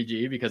with Jimmy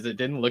G? Because it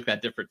didn't look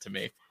that different to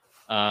me.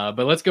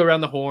 But let's go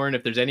around the horn.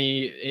 If there's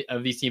any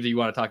of these teams that you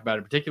want to talk about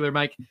in particular,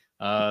 Mike,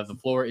 the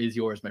floor is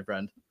yours, my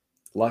friend.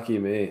 Lucky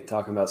me,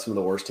 talking about some of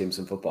the worst teams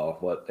in football.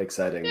 What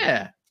exciting.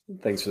 Yeah.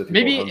 Thanks for the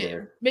people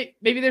here.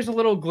 Maybe there's a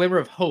little glimmer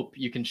of hope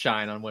you can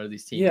shine on one of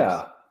these teams.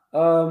 Yeah.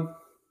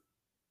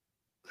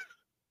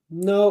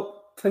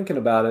 Nope. Thinking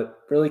about it.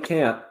 Really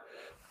can't.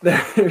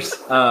 There's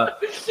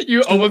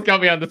you almost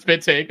got me on the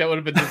spit take. That would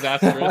have been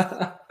disastrous.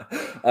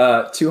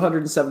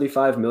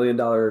 $275 million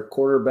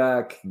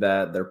quarterback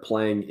that they're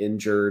playing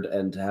injured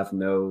and to have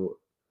no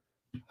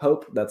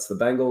hope. That's the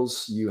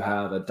Bengals. You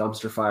have a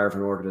dumpster fire of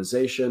an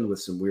organization with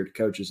some weird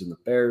coaches in the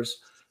Bears.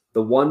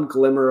 The one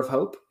glimmer of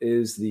hope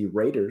is the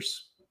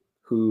Raiders,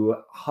 who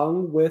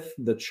hung with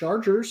the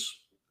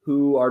Chargers,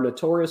 who are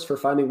notorious for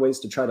finding ways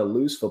to try to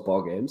lose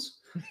football games.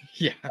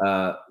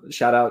 Yeah.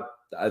 Shout out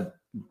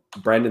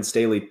Brandon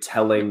Staley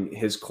telling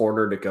his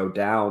corner to go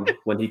down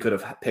when he could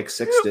have pick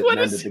sixed it and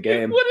ended the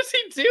game. What is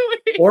he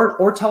doing?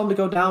 Or tell him to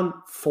go down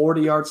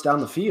 40 yards down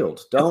the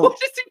field. Don't. What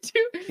is he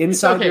doing?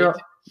 Inside your.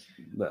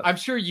 I'm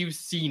sure you've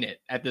seen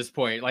it at this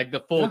point, like the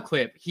full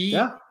clip. He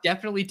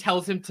definitely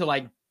tells him to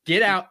like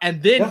get out,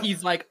 and then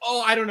he's like,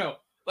 "Oh, I don't know."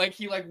 Like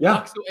he like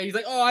walks away. He's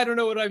like, "Oh, I don't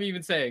know what I'm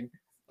even saying."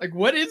 Like,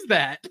 what is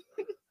that?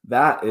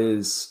 That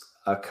is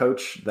a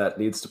coach that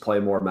needs to play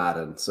more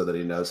Madden so that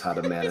he knows how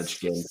to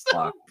manage game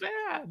clock.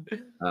 Bad.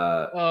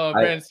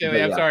 Brandon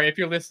Staley, I'm sorry if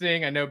you're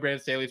listening. I know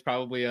Brandon Staley's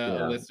probably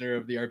a listener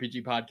of the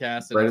RPG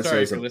podcast, and I'm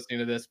sorry if you're listening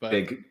to this, but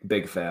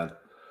big fan.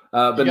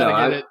 But no,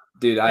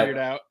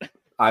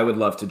 I would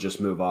love to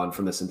just move on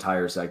from this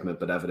entire segment.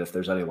 But Evan, if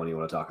there's anyone you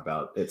want to talk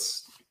about,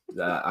 it's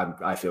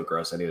I feel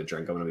gross. I need a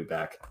drink. I'm going to be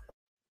back.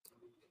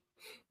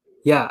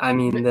 Yeah, I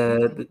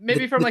mean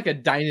maybe from like a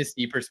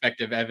dynasty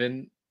perspective,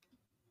 Evan.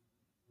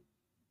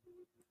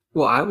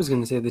 Well, I was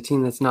going to say the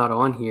team that's not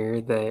on here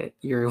that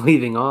you're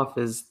leaving off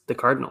is the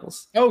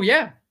Cardinals. Oh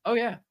yeah.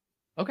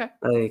 Okay.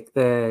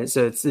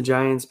 So it's the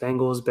Giants,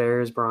 Bengals,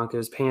 Bears,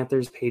 Broncos,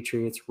 Panthers,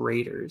 Patriots,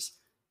 Raiders,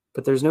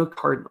 but there's no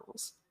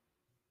Cardinals.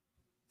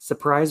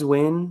 Surprise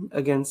win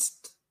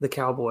against the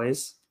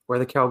Cowboys, or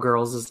the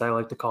Cowgirls as I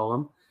like to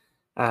call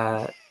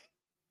them,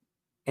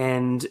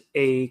 and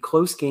a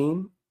close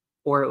game,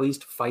 or at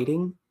least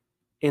fighting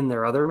in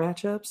their other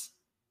matchups.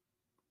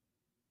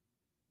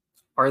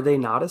 Are they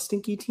not a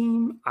stinky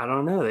team? I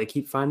don't know. They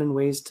keep finding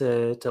ways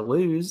to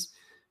lose.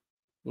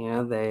 You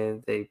know,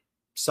 they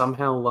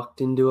somehow lucked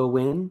into a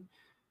win.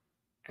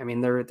 I mean,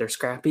 they're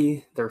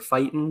scrappy. They're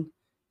fighting.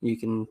 You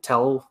can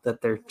tell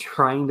that they're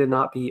trying to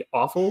not be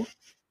awful.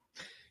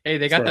 Hey,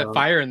 they got that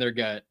fire in their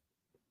gut.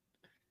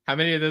 How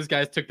many of those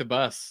guys took the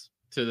bus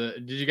to the.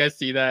 Did you guys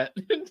see that?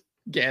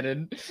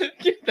 Gannon,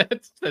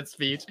 that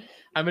speech.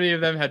 How many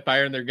of them had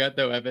fire in their gut,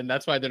 though, Evan?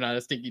 That's why they're not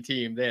a stinky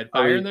team. They had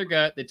fire in their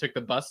gut. They took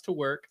the bus to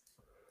work.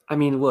 I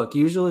mean, look,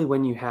 usually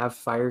when you have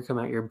fire come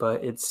out your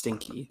butt, it's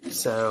stinky.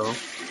 So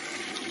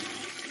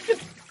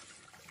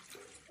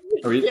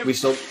we're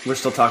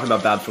still talking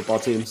about bad football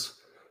teams?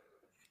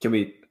 Can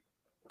we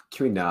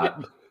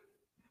not?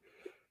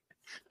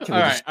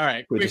 All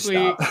right.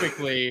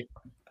 Quickly.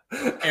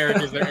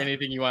 Eric, is there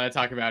anything you want to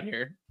talk about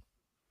here?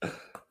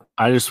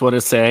 I just want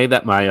to say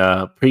that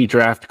my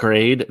pre-draft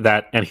grade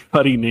that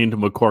anybody named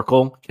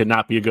McCorkle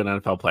cannot be a good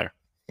NFL player.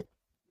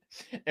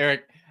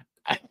 Eric,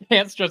 I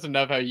can't stress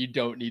enough how you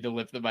don't need to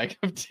lift the mic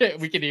up.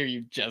 We can hear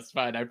you just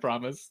fine, I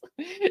promise.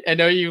 I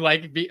know you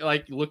like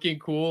looking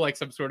cool, like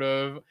some sort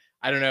of,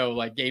 I don't know,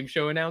 like game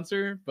show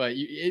announcer, but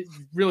it's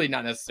really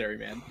not necessary,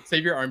 man.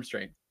 Save your arm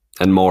strength.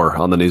 And more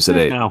on the news at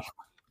 8. No.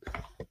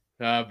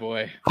 Oh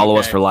boy. Follow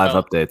us for live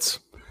updates.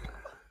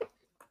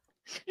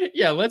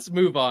 Yeah, let's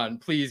move on.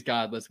 Please,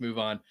 God, let's move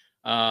on.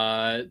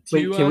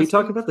 Wait, can we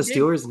talk about the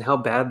Steelers and how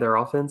bad their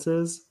offense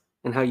is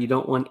and how you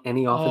don't want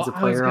any offensive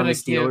player on the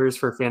Steelers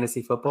for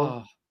fantasy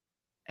football?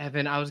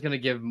 Evan, I was going to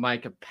give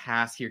Mike a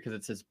pass here because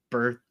it's his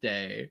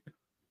birthday.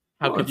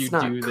 How could you do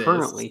this? It's not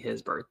currently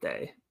his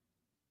birthday.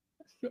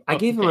 I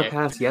gave him a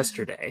pass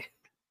yesterday.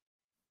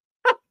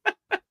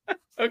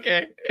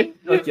 Okay.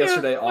 Like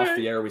yesterday off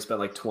the air, we spent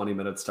like 20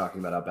 minutes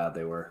talking about how bad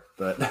they were.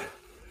 But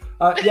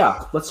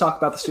yeah, let's talk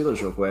about the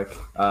Steelers real quick.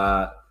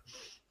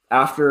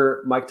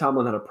 After Mike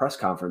Tomlin had a press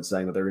conference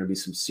saying that there were going to be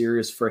some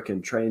serious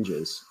frickin'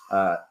 changes,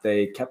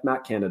 they kept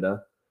Matt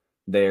Canada.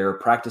 They're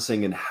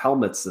practicing in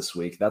helmets this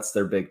week. That's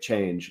their big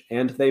change.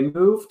 And they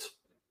moved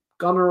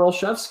Gunnar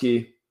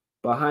Olszewski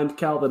behind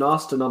Calvin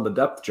Austin on the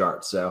depth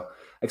chart. So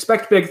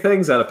expect big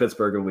things out of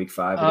Pittsburgh in week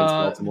 5 against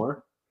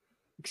Baltimore.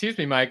 Excuse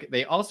me, Mike.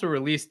 They also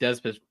released Des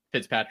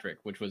Fitzpatrick,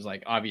 which was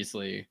like,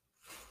 obviously,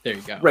 there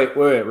you go. Wait,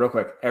 real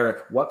quick.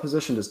 Eric, what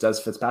position does Des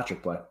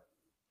Fitzpatrick play?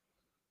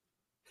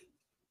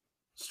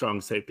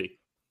 Strong safety.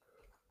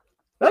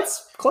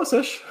 That's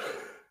close-ish.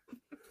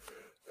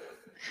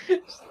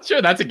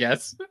 Sure, that's a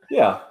guess.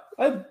 Yeah.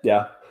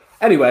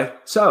 Anyway,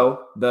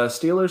 so the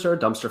Steelers are a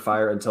dumpster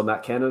fire until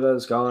Matt Canada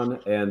is gone,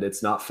 and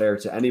it's not fair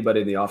to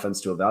anybody in the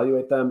offense to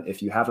evaluate them.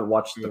 If you haven't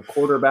watched the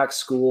quarterback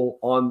school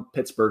on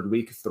Pittsburgh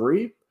week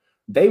 3,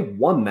 they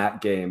won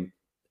that game,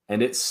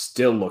 and it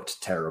still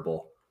looked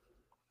terrible.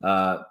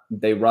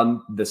 They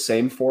run the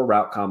same 4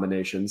 route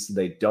combinations.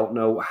 They don't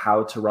know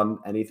how to run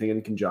anything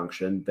in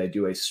conjunction. They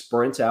do a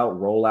sprint out,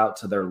 roll out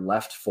to their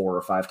left 4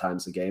 or 5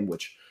 times a game,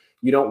 which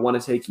you don't want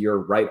to take your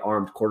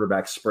right-armed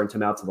quarterback, sprint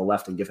him out to the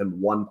left and give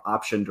him one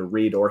option to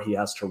read, or he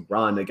has to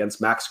run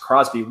against Max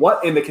Crosby.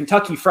 What in the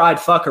Kentucky Fried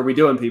fuck are we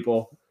doing,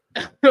 people?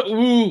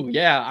 Ooh,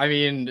 yeah. I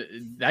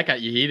mean, that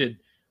got you heated.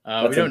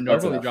 We don't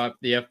normally drop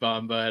the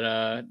F-bomb,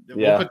 but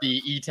we'll put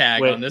the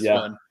E-tag on this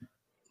one.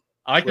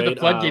 I like that the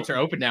floodgates are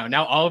open now.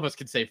 Now all of us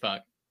can say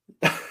fuck.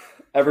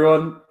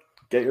 Everyone,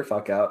 get your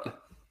fuck out.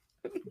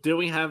 Do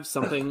we have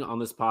something on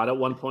this pod at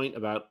one point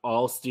about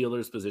all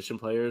Steelers position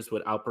players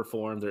would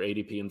outperform their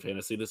ADP in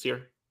fantasy this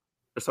year?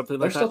 Or something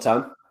like that? There's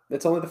still time.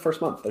 It's only the first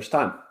month. There's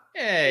time.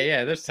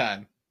 Yeah, there's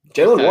time.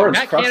 Jalen Warren's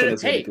crushing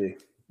his ADP.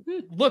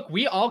 Look,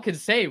 we all can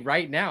say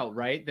right now,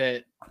 right,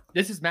 that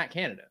this is Matt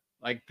Canada.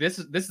 Like, this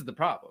is the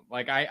problem.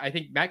 Like, I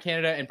think Matt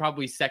Canada and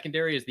probably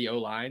secondary is the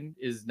O-line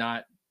is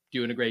not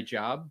doing a great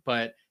job,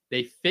 but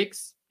they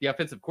fix the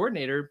offensive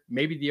coordinator.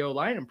 Maybe the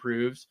O-line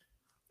improves.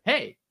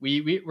 Hey,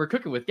 we're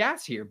cooking with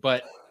gas here,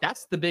 but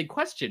that's the big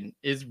question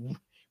is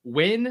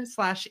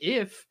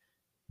when/if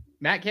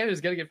Matt Canada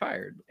is going to get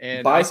fired.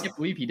 And I can't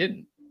believe he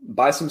didn't.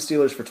 Buy some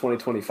Steelers for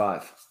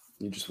 2025.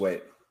 You just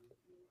wait.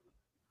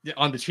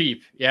 On the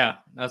cheap. Yeah,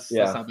 that's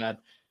not bad.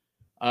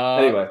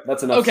 Anyway,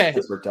 that's enough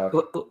Pittsburgh talk.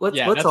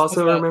 Let's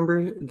also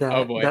remember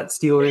that that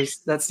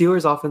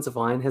Steelers offensive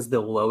line has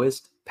the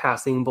lowest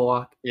passing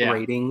block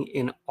rating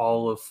in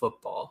all of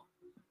football.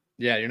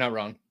 Yeah, you're not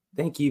wrong.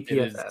 Thank you,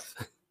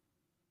 PFF.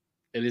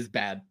 It is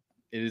bad.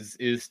 It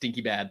is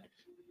stinky bad.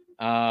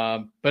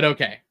 But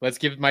okay, let's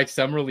give Mike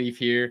some relief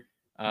here.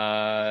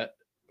 I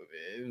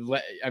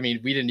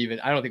mean,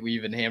 I don't think we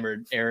even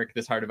hammered Eric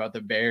this hard about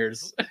the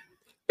Bears.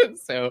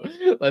 So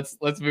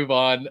let's move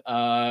on.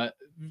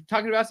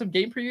 Talking about some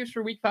game previews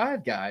for week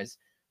 5, guys.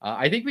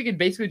 I think we could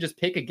basically just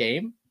pick a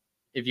game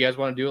if you guys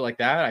want to do it like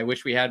that. I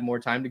wish we had more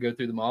time to go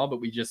through them all, but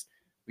we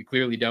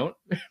clearly don't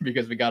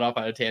because we got off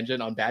on a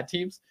tangent on bad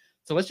teams.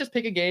 So let's just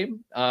pick a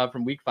game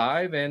from week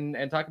 5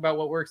 and talk about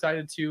what we're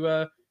excited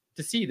to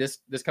see this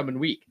coming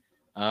week.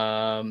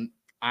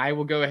 I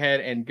will go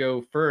ahead and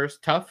go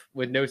first. Tough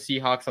with no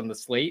Seahawks on the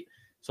slate,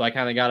 so I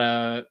kind of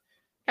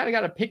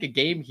gotta pick a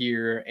game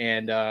here.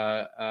 And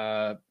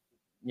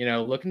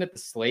looking at the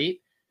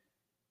slate,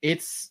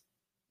 it's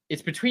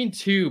between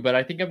 2, but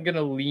I think I'm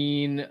gonna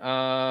lean.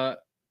 I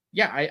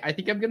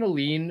think I'm gonna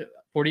lean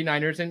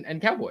 49ers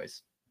and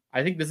Cowboys.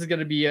 I think this is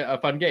gonna be a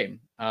fun game.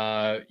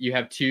 You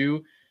have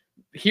 2.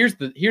 Here's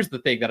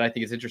the thing that I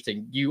think is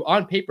interesting. You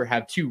on paper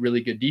have 2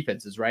 really good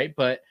defenses, right?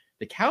 But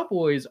The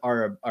Cowboys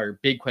are a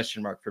big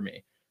question mark for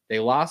me. They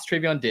lost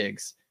Trayvon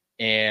Diggs,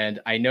 and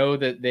I know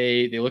that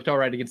they looked all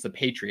right against the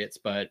Patriots,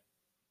 but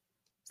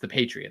it's the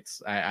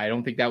Patriots. I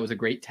don't think that was a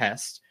great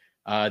test.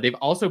 They've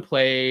also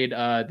played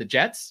the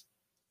Jets,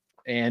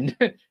 and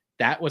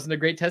that wasn't a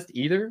great test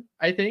either,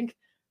 I think.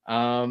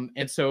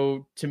 And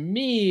so to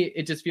me,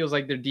 it just feels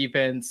like their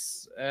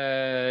defense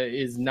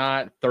is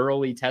not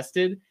thoroughly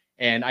tested.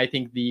 And I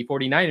think the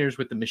 49ers,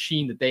 with the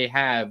machine that they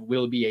have,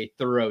 will be a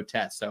thorough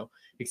test. So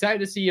excited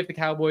to see if the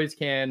Cowboys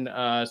can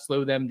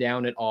slow them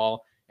down at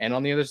all. And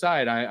on the other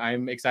side,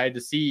 I'm excited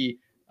to see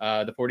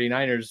the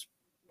 49ers.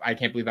 I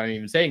can't believe I'm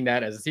even saying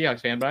that as a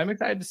Seahawks fan, but I'm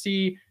excited to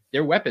see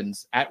their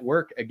weapons at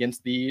work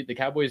against the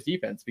Cowboys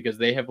defense, because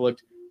they have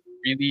looked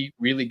really,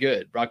 really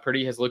good. Brock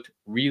Purdy has looked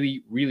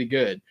really, really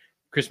good.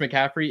 Chris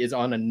McCaffrey is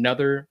on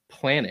another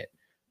planet.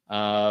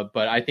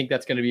 But I think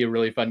that's going to be a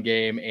really fun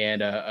game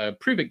and a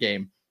prove-it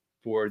game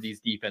for these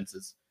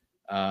defenses.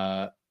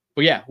 But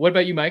yeah, what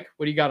about you, Mike?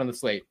 What do you got on the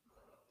slate?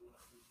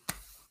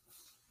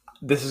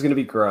 This is going to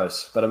be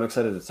gross, but I'm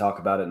excited to talk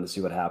about it and to see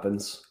what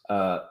happens.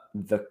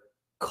 The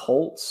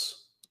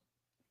Colts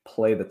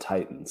play the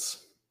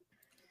Titans.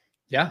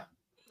 Yeah.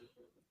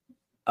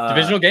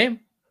 Divisional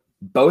game.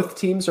 Both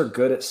teams are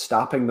good at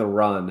stopping the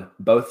run.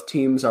 Both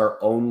teams are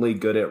only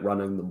good at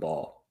running the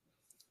ball.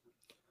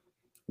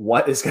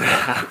 What is going to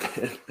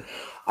happen?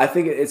 I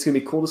think it's going to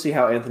be cool to see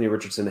how Anthony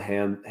Richardson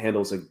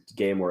handles a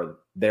game where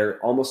they're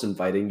almost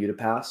inviting you to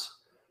pass.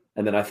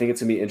 And then I think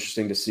it's going to be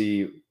interesting to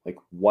see like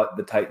what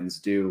the Titans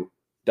do.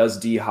 Does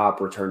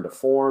D-Hop return to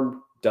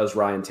form? Does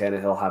Ryan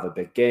Tannehill have a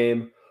big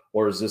game?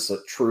 Or is this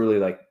truly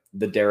like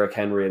the Derrick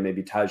Henry and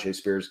maybe Tyjae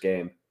Spears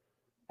game,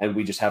 and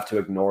we just have to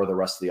ignore the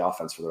rest of the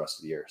offense for the rest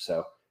of the year?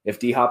 So if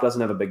D-Hop doesn't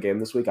have a big game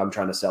this week, I'm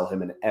trying to sell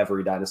him in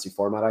every dynasty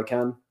format I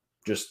can,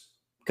 just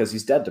because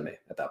he's dead to me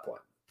at that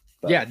point.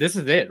 But, yeah, this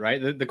is it,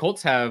 right? The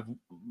Colts have,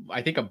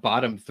 I think, a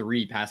bottom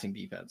 3 passing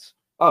defense.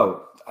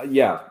 Oh,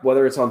 yeah.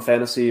 Whether it's on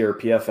fantasy or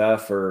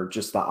PFF or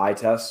just the eye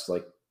test,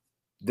 like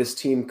this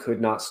team could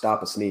not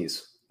stop a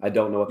sneeze. I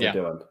don't know what they're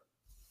doing.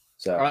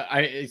 So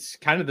it's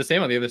kind of the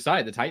same on the other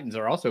side. The Titans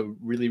are also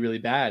really, really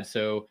bad.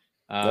 So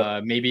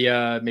maybe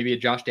a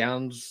Josh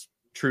Downs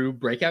true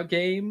breakout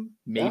game.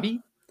 Maybe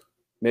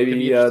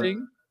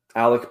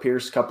Alec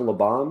Pierce couple of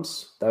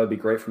bombs. That would be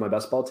great for my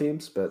best ball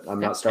teams, but I'm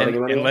not starting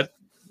him anyway.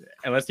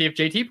 And let's see if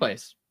JT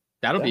plays.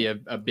 That'll be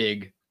a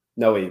big.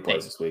 No way he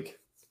plays this week.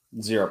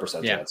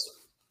 0% chance.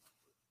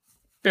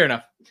 Fair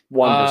enough.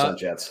 1%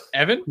 chance.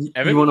 Evan,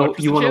 you want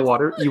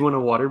to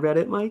water bet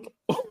it, Mike?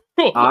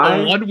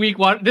 A 1 week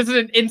water. This is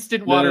an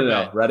instant water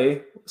bet.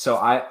 Ready? So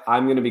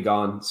I'm going to be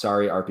gone.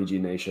 Sorry,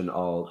 RPG Nation,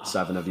 all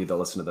 7 of you that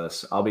listen to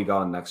this. I'll be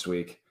gone next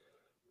week.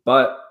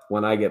 But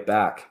when I get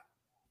back,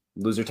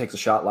 loser takes a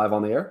shot live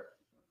on the air.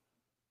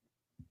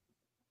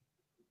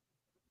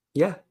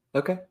 Yeah.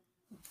 Okay.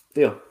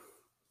 Deal.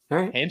 All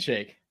right.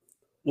 Handshake.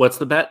 What's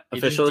the bet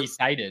officially?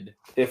 Decided.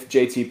 If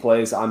JT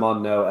plays, I'm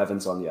on no.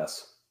 Evan's on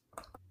yes.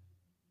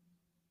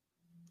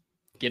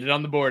 Get it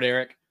on the board,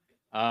 Eric.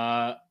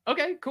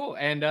 Okay, cool.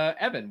 And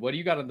Evan, what do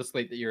you got on the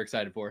slate that you're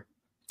excited for?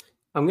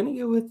 I'm gonna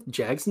go with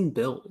Jags and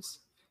Bills.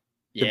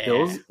 The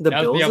Bills.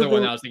 That was the other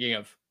one I was thinking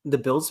of. The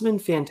Bills have been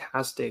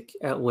fantastic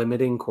at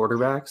limiting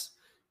quarterbacks,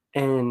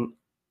 and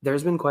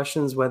there's been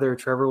questions whether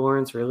Trevor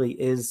Lawrence really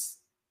is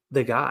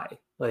the guy.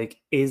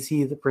 Like, is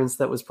he the prince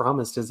that was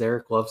promised, as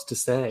Eric loves to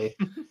say?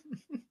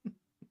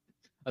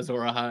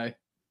 Azora High.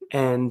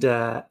 And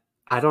I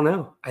don't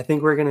know. I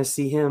think we're going to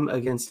see him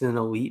against an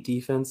elite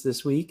defense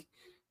this week,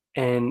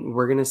 and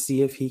we're going to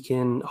see if he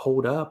can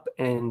hold up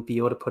and be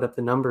able to put up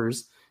the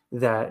numbers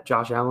that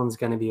Josh Allen's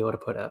going to be able to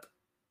put up.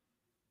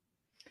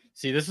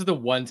 See, this is the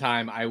one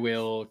time I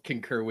will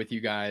concur with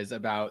you guys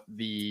about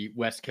the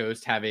West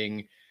Coast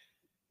having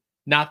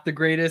not the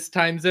greatest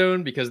time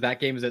zone, because that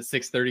game is at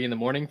 6:30 in the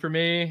morning for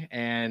me.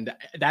 And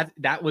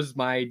that was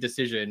my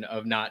decision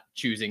of not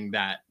choosing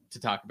that to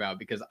talk about,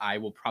 because I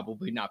will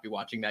probably not be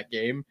watching that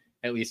game,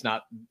 at least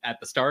not at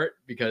the start,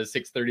 because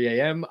 6:30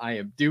 a.m. I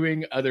am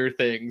doing other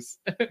things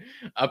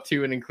up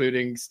to and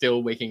including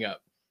still waking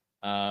up.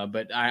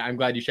 But I'm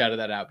glad you shouted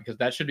that out, because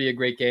that should be a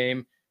great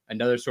game.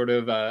 Another sort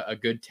of a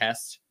good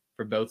test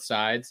for both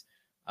sides.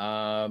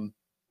 But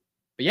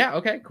yeah,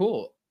 okay,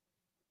 cool.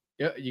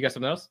 Yeah, you got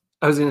something else?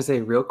 I was going to say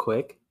real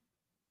quick,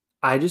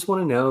 I just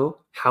want to know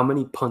how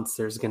many punts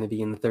there's going to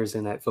be in the Thursday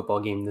night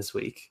football game this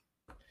week.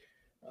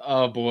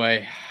 Oh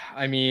boy.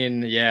 I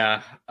mean,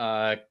 yeah,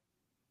 quite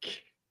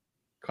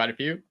a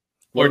few.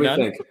 What do we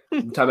think?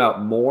 I'm talking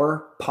about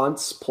more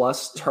punts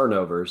plus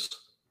turnovers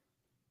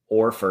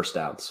or first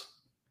downs.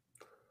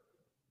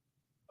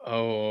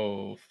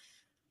 Oh,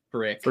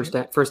 frick. First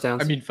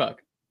downs. I mean,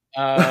 fuck.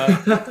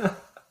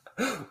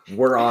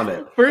 We're on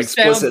it. First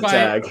Explicit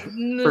downs tag.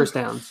 First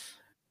downs.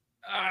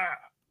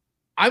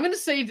 I'm gonna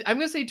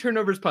say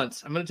turnovers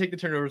punts. I'm gonna take the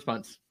turnovers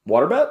punts.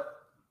 Water bet?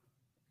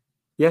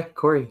 Yeah,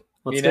 Corey.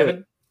 Let's do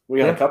it. We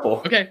got a couple.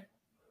 Okay.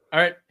 All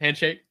right.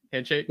 Handshake.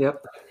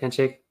 Yep.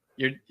 Handshake.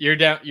 You're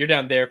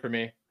down there for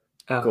me.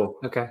 Oh, cool.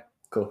 Okay.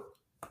 Cool.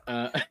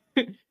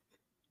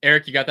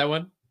 Eric, you got that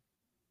one?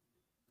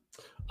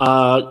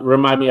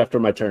 Remind me after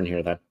my turn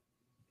here then.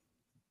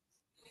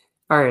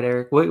 All right,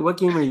 Eric. What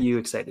game are you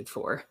excited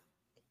for?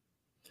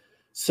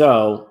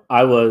 So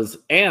I was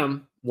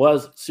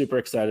super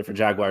excited for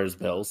Jaguars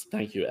Bills.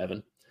 Thank you,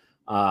 Evan.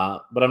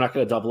 But I'm not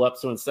going to double up.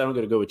 So instead, I'm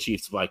going to go with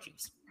Chiefs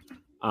Vikings.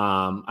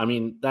 I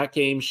mean, that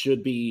game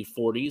should be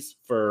 40s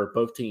for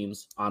both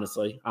teams,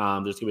 honestly.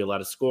 There's going to be a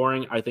lot of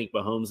scoring. I think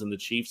Mahomes and the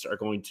Chiefs are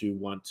going to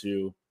want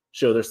to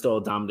show they're still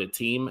a dominant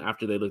team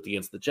after they looked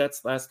against the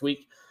Jets last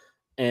week.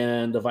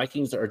 And the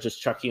Vikings are just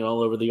chucking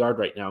all over the yard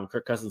right now. And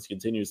Kirk Cousins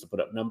continues to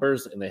put up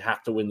numbers, and they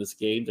have to win this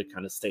game to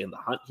kind of stay in the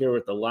hunt here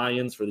with the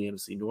Lions for the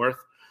NFC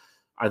North.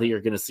 I think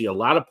you're going to see a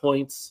lot of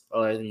points.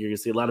 I think you're going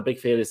to see a lot of big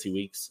fantasy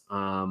weeks.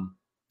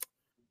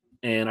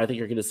 And I think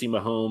you're going to see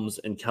Mahomes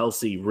and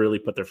Kelsey really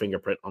put their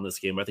fingerprint on this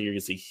game. I think you're going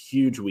to see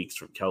huge weeks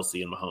from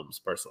Kelsey and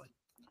Mahomes personally.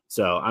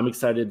 So I'm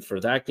excited for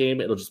that game.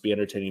 It'll just be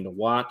entertaining to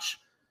watch.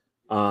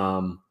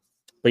 But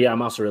yeah,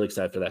 I'm also really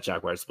excited for that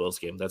Jaguars Bills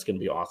game. That's going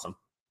to be awesome.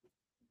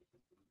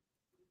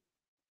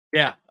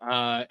 Yeah.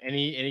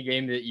 Any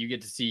game that you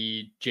get to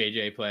see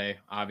JJ play,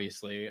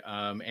 obviously.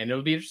 And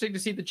it'll be interesting to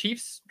see the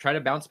Chiefs try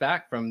to bounce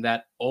back from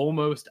that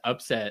almost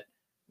upset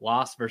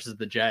loss versus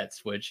the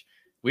Jets, which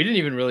we didn't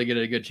even really get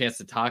a good chance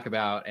to talk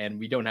about, and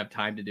we don't have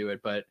time to do it.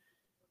 But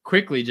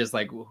quickly, just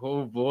like,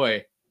 oh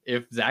boy,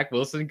 if Zach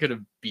Wilson could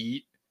have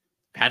beat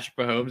Patrick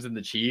Mahomes and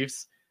the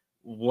Chiefs,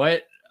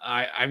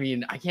 I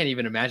mean, I can't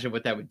even imagine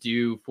what that would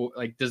do for,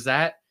 like, does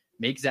that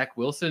make Zach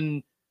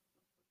Wilson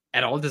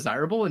at all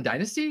desirable in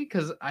Dynasty?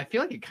 Because I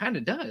feel like it kind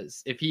of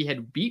does if he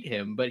had beat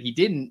him, but he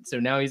didn't. So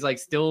now he's like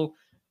still,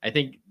 I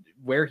think,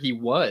 where he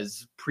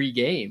was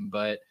pre-game.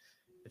 But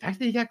the fact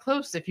that he got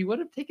close, if he would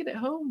have taken it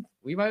home,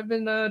 we might have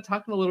been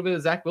talking a little bit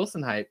of Zach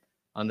Wilson hype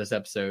on this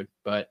episode.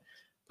 But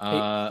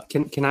hey,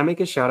 can I make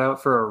a shout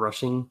out for a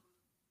rushing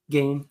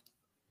game?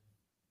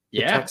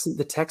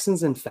 The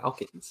Texans and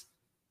Falcons.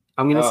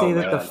 I'm going to say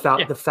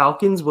that the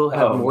Falcons will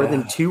have more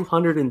than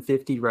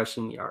 250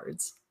 rushing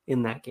yards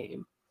in that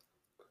game.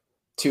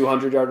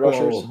 200-yard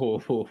rushers?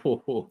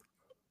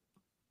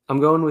 I'm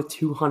going with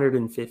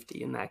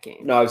 250 in that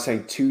game. No, I was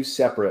saying two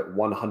separate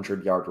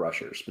 100-yard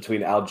rushers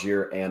between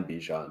Algier and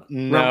Bijan.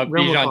 No,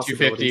 Bijan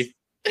 250.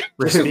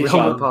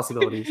 Realm of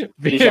possibilities.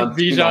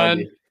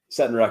 Bijan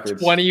setting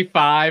records.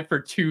 25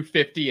 for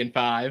 250 and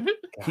 5.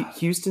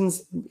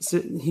 Houston's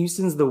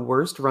the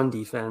worst run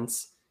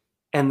defense,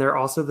 and they're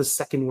also the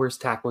second worst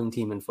tackling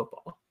team in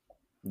football.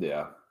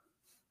 Yeah.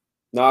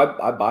 No,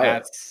 I buy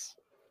it.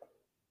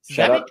 Does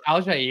that make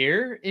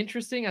Algier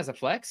interesting as a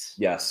flex?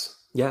 Yes.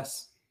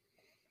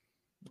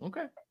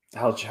 Okay.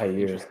 Algier.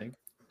 Interesting.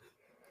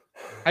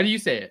 How do you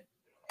say it?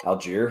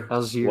 Algier.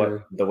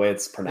 What, the way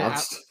it's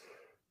pronounced?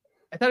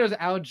 I thought it was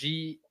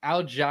Algier.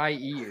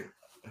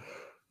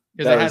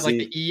 Because it had like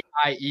the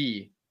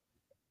E-I-E.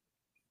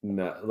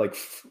 No, like,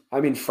 I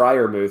mean,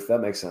 Freiermuth.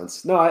 That makes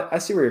sense. No, I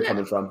see where you're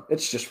coming from.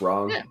 It's just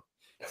wrong. Yeah.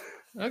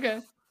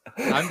 Okay.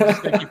 I'm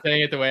just going to keep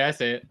saying it the way I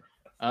say it.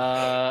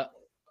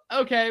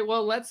 Okay,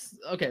 well, let's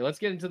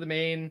get into the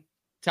main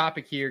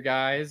topic here,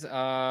 guys.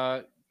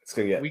 It's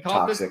gonna get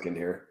toxic in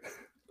here.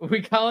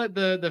 We call it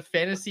the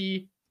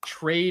fantasy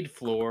trade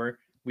floor.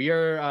 We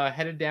are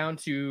headed down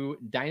to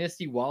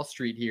Dynasty Wall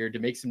Street here to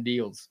make some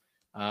deals.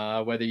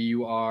 Whether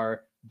you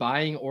are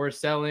buying or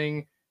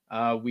selling,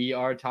 we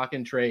are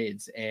talking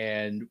trades,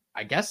 and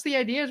I guess the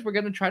idea is we're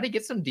going to try to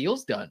get some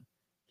deals done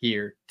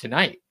here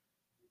tonight,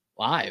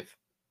 live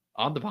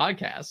on the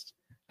podcast.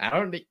 I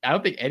don't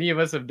think any of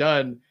us have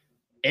done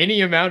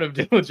any amount of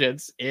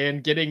diligence in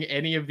getting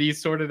any of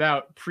these sorted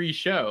out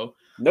pre-show.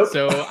 Nope.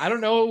 So I don't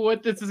know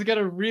what this is going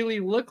to really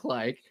look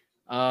like,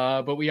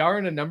 but we are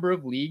in a number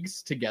of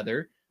leagues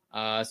together.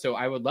 So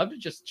I would love to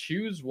just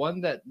choose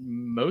one that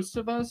most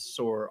of us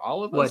or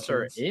all of us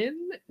are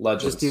in.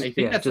 Legends. I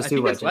think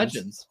that's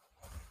Legends.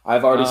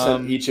 I've already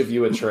sent each of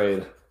you a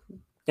trade.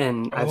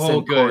 And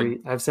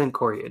I've sent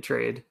Corey a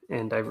trade,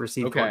 and I've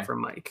received one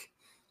from Mike.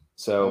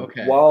 So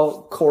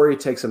while Corey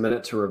takes a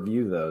minute to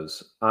review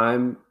those,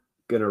 I'm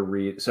going to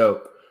read.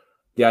 So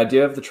the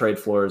idea of the trade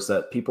floor is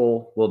that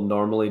people will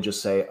normally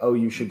just say, oh,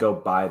 you should go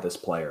buy this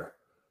player.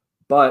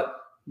 But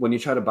when you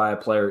try to buy a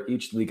player,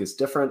 each league is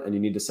different, and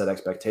you need to set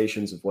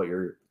expectations of what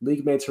your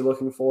league mates are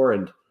looking for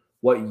and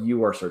what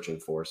you are searching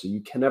for. So you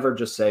can never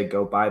just say,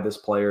 go buy this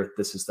player.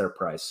 This is their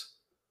price.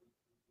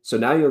 So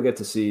now you'll get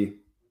to see,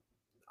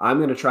 I'm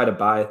going to try to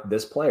buy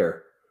this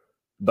player,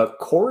 but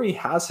Corey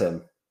has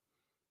him.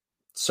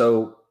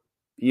 So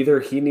either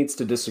he needs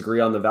to disagree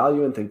on the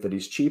value and think that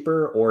he's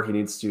cheaper, or he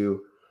needs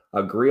to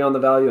agree on the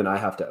value and I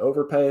have to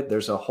overpay.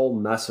 There's a whole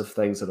mess of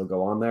things that'll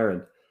go on there,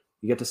 and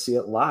you get to see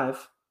it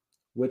live,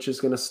 which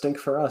is going to stink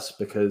for us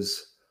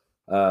because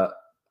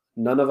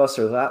none of us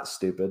are that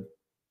stupid.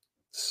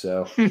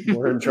 So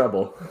we're in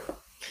trouble.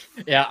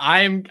 Yeah,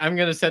 I'm going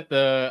to set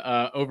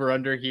the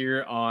over-under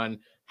here on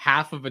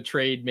half of a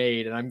trade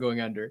made, and I'm going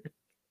under.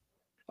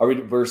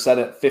 We're set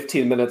at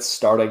 15 minutes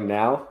starting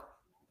now?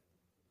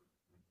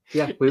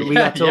 Yeah, we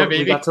got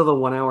till the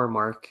 1 hour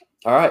mark.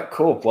 All right,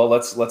 cool. Well,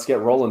 let's get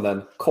rolling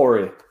then.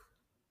 Corey,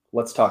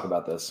 let's talk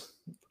about this.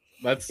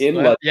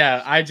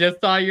 Yeah, I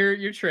just saw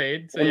your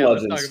trade. So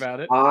let's talk about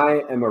it.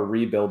 I am a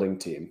rebuilding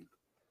team.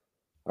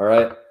 All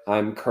right.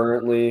 I'm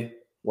currently,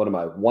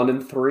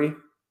 1-3?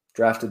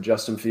 Drafted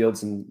Justin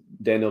Fields and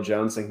Daniel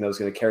Jones thinking that was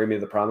going to carry me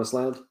to the promised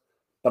land.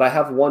 But I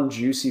have one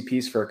juicy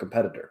piece for a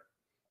competitor.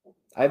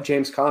 I have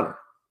James Conner.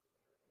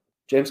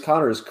 James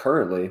Conner is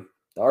currently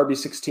the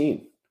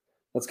RB16.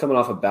 That's coming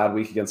off a bad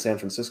week against San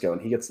Francisco,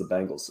 and he gets the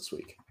Bengals this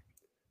week.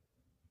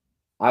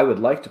 I would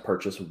like to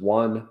purchase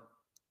one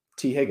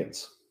T.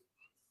 Higgins.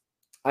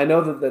 I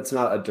know that that's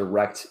not a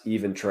direct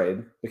even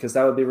trade because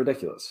that would be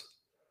ridiculous.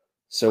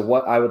 So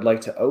what I would like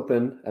to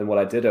open, and what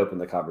I did open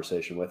the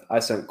conversation with, I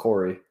sent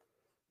Corey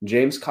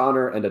James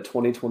Conner and a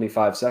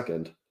 2025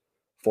 second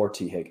for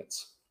T.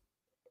 Higgins.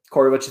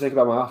 Corey, what you think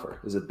about my offer?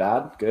 Is it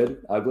bad,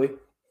 good, ugly?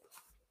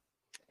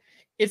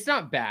 It's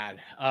not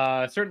bad.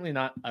 Certainly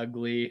not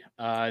ugly.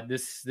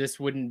 This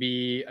wouldn't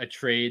be a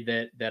trade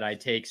that I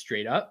take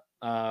straight up.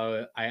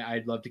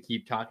 I'd love to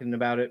keep talking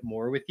about it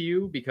more with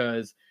you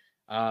because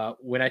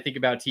when I think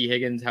about T.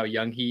 Higgins, how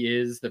young he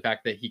is, the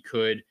fact that he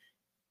could,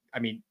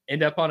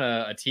 end up on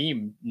a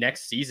team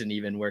next season,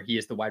 even where he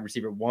is the wide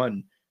receiver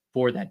 1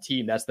 for that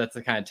team. That's the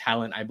kind of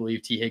talent I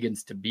believe T.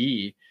 Higgins to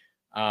be.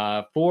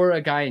 For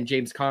a guy in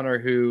James Conner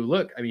who,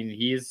 look,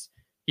 he's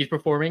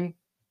performing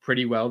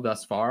pretty well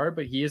thus far,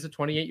 but he is a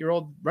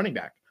 28-year-old running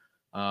back.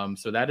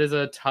 So that is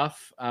a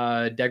tough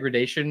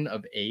degradation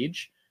of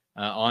age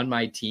on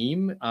my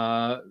team.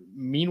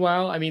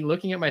 Meanwhile,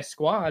 looking at my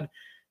squad,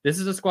 this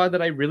is a squad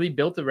that I really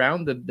built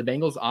around the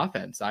Bengals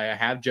offense. I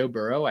have Joe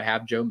Burrow, I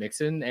have Joe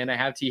Mixon, and I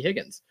have T.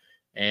 Higgins.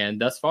 And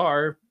thus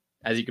far,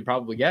 as you could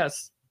probably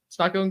guess, it's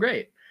not going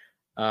great.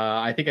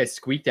 I think I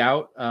squeaked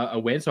out a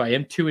win, so I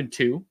am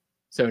 2-2.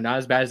 So not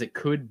as bad as it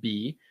could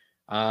be.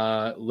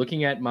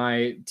 Looking at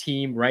my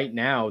team right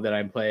now that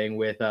I'm playing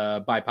with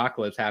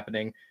Bipocalypse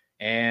happening,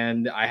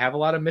 and I have a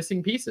lot of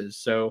missing pieces.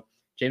 So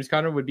James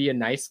Conner would be a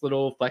nice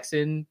little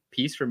flex-in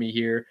piece for me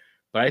here.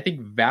 But I think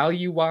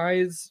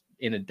value-wise,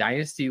 in a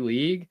dynasty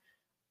league,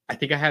 I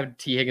think I have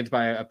T. Higgins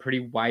by a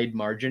pretty wide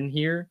margin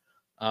here.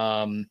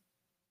 I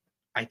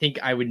think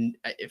I would,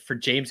 for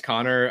James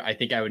Conner, I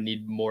think I would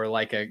need more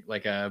like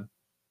a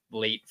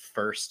late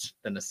first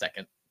than a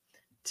second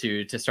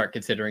to start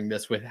considering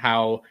this with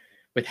how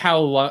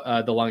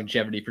the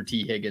longevity for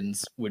T.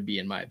 Higgins would be,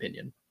 in my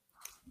opinion.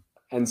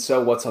 And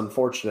so what's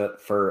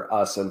unfortunate for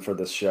us and for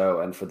this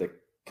show and for the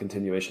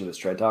continuation of this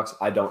trade talks,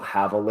 I don't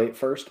have a late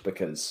first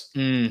because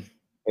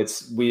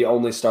we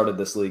only started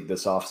this league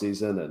this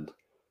offseason and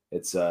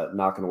it's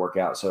not going to work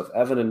out. So if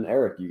Evan and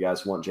Eric, you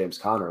guys want James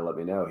Conner, let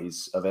me know.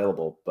 He's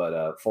available.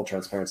 But full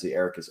transparency,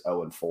 Eric is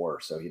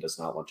 0-4, so he does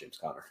not want James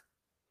Conner.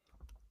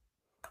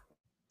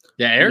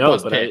 Yeah, Eric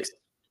wants picks.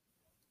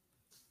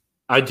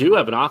 I do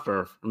have an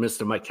offer for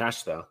Mr. Mike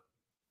Cash, though.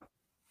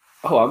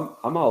 Oh,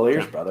 I'm all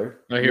ears, brother.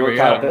 Oh, here we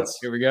go.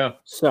 Here we go.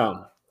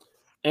 So,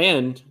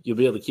 and you'll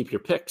be able to keep your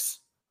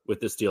picks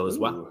with this deal as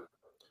well.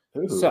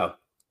 Ooh. So,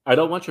 I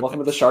don't want your welcome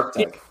picks. To the Shark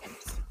Tank.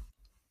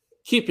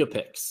 Keep your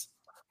picks.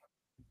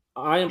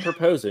 I am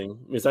proposing,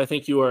 because I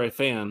think you are a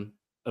fan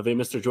of a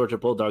Mr. Georgia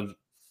Bulldog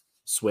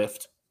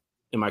Swift.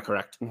 Am I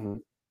correct? Mm-hmm.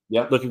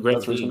 Yeah. Looking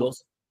great for the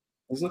Eagles.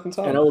 He's looking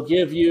solid. And I will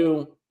give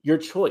you your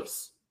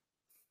choice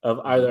of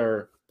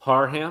either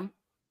Parham,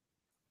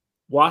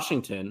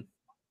 Washington,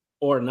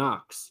 or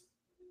Knox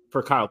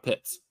for Kyle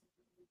Pitts.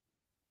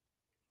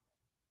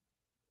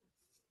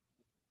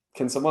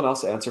 Can someone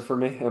else answer for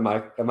me? Am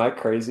I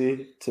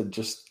crazy to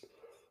just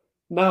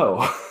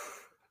no?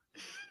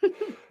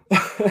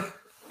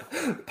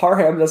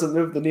 Parham doesn't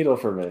move the needle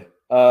for me.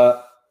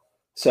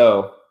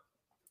 So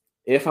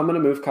if I'm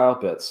going to move Kyle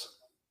Pitts,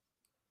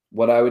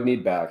 what I would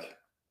need back.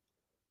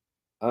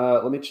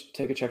 Let me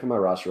take a check on my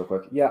roster real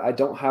quick. Yeah, I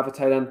don't have a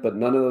tight end, but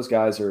none of those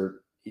guys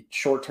are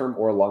short-term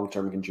or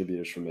long-term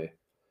contributors for me.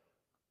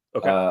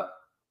 Okay.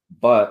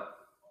 But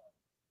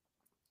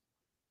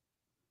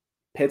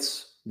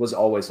Pitts was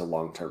always a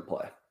long-term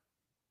play.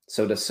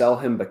 So to sell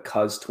him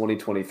because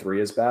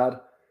 2023 is bad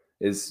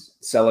is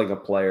selling a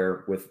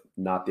player with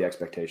not the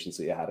expectations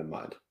that you had in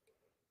mind.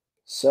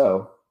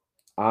 So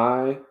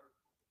I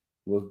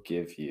will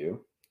give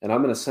you, and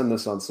I'm going to send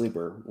this on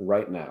Sleeper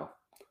right now.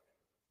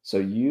 So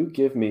you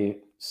give me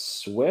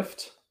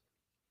Swift,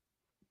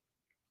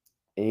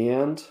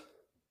 and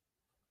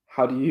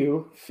how do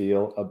you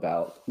feel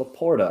about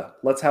Laporta?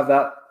 Let's have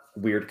that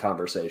weird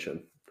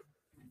conversation.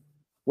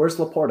 Where's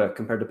Laporta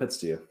compared to Pitts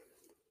to you?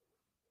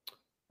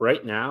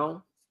 Right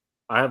now,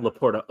 I have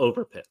Laporta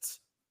over Pitts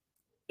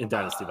in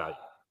dynasty value.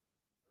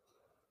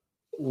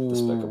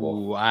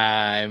 Despicable. Ooh,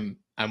 I'm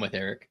with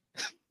Eric.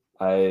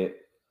 I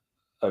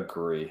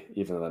agree,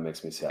 even though that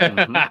makes me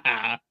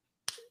sad.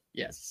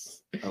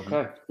 Yes.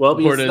 Okay. Well,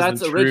 because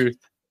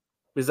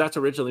that's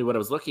originally what I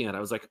was looking at. I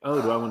was like,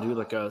 oh, do I want to do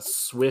like a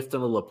Swift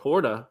and a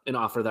Laporta and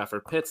offer that for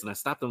Pitts? And I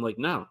stopped them like,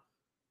 no.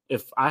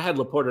 If I had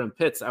Laporta and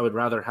Pitts, I would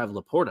rather have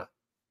Laporta.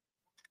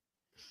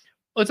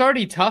 Well, it's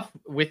already tough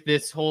with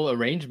this whole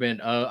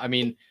arrangement.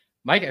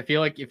 Mike, I feel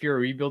like if you're a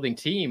rebuilding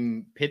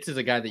team, Pitts is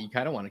a guy that you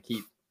kind of want to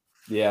keep.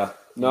 Yeah.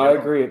 No, I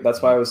agree.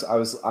 That's why I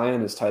was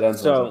eyeing his tight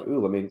ends. So, I was like,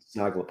 ooh, let me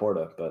snag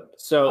Laporta. But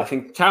so I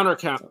think counter.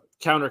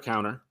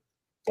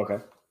 Okay.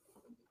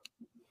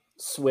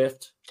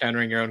 Swift.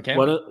 Countering your own camp.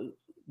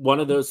 One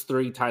of those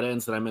 3 tight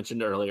ends that I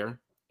mentioned earlier,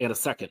 and a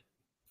second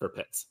for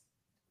Pitts.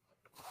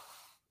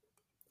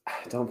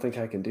 I don't think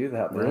I can do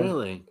that,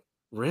 man.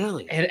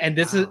 Really? And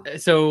this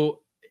is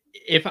so.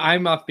 If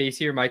I'm off base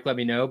here, Mike, let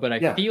me know. But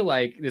I feel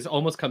like this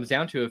almost comes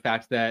down to the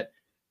fact that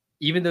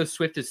even though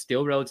Swift is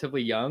still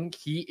relatively young,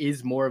 he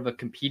is more of a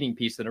competing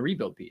piece than a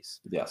rebuild piece.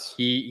 Yes.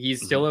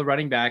 He's still a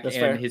running back. That's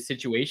fair. His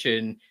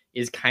situation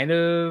is kind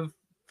of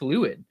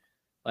fluid.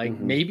 Like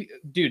maybe,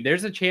 dude,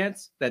 there's a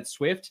chance that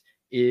Swift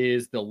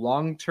is the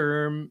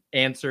long-term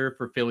answer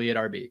for Philly at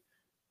RB.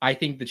 I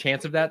think the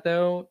chance of that,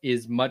 though,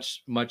 is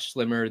much, much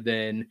slimmer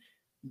than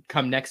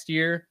come next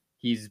year.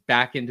 He's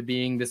back into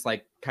being this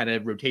like kind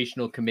of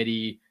rotational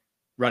committee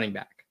running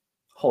back.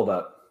 Hold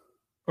up.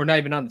 Or not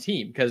even on the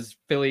team because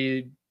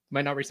Philly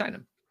might not re-sign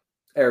him.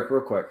 Eric,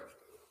 real quick.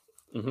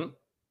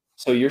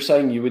 So you're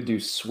saying you would do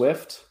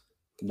Swift,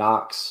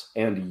 Knox,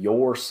 and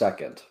your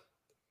second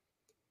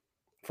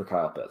for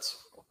Kyle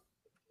Pitts?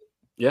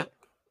 Yeah.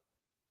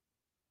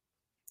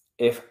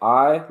 If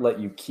I let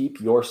you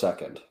keep your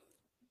second,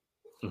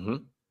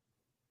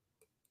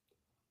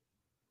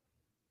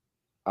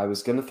 I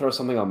was going to throw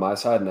something on my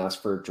side and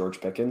ask for George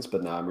Pickens,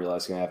 but now I'm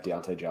realizing I have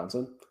Deontay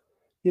Johnson.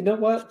 You know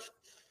what?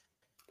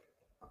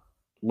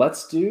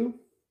 Let's do...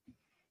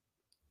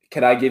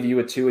 Can I give you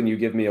a 2 and you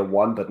give me a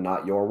 1, but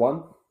not your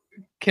 1?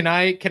 Can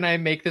I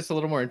make this a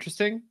little more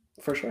interesting?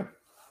 For sure.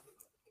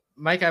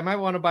 Mike, I might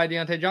want to buy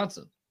Deontay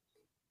Johnson.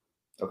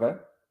 Okay.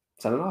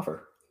 Send an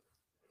offer.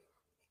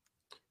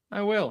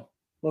 I will.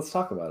 Let's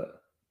talk about it.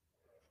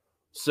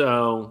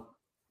 So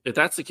if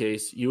that's the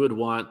case, you would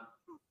want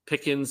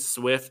Pickens,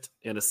 Swift,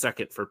 and a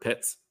second for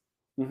Pitts.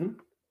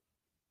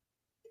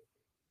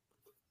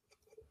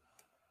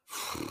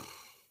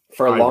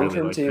 For a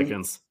long-term team,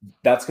 Pickens.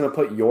 That's going to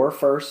put your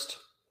first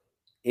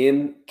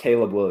in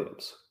Caleb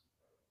Williams.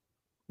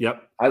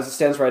 Yep. As it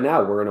stands right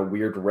now, we're in a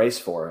weird race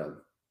for him.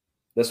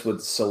 This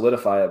would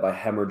solidify it by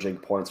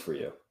hemorrhaging points for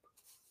you.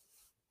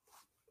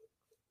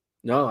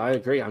 No, I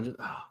agree. I'm just,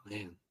 oh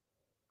man,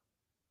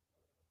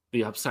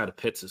 the upside of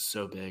Pitts is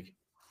so big.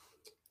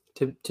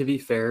 To be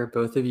fair,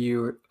 both of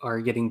you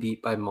are getting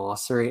beat by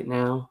Moss right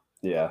now.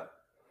 Yeah.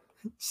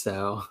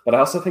 So, but I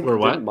also think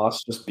didn't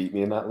Moss just beat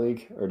me in that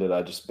league, or did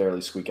I just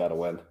barely squeak out a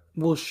win?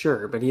 Well,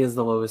 sure, but he has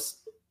the lowest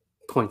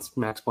points,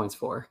 max points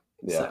for.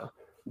 Yeah. So.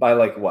 By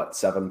like what,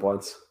 7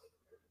 points?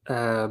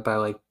 By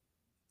like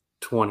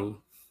 20.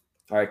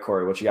 All right,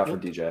 Corey, what you got for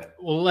DJ?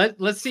 Well,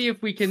 let's see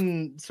if we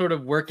can sort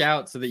of work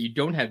out so that you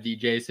don't have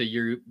DJ, so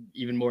you're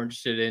even more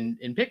interested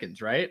in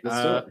Pickens, right?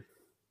 Let's do it.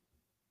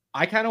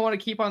 I kind of want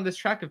to keep on this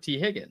track of T.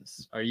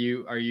 Higgins. Are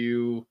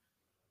you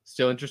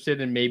still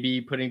interested in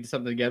maybe putting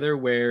something together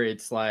where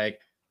it's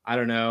like, I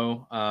don't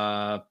know,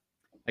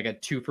 like a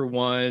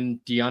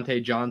 2-for-1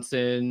 Deontay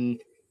Johnson,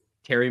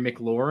 Terry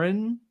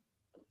McLaurin?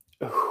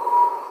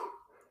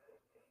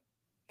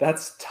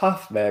 That's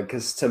tough, man,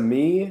 because to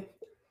me,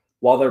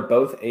 while they're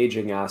both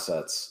aging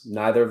assets,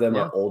 neither of them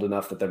are old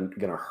enough that they're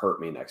going to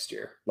hurt me next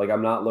year. Like,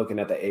 I'm not looking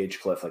at the age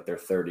cliff like they're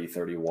 30,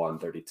 31,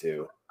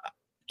 32.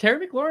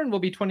 Terry McLaurin will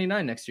be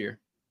 29 next year.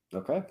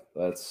 Okay.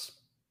 That's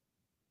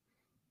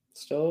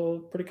still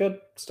pretty good.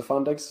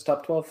 Stephon Diggs is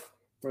top 12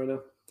 right now.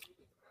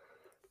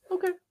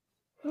 Okay.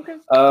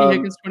 T.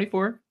 Higgins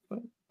 24. But,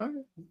 all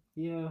right.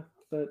 Yeah,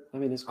 but I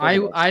mean, I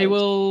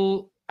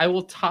will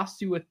toss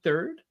you a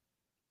third.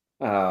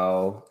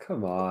 Oh,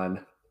 come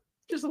on.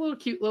 Just a little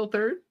cute little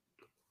third.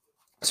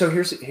 So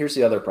here's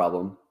the other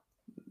problem.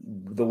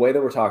 The way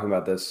that we're talking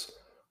about this,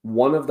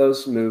 one of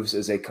those moves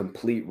is a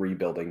complete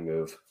rebuilding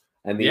move,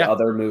 and the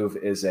other move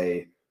is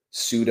a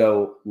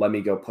pseudo, let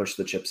me go push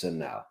the chips in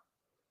now.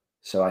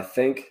 So I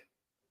think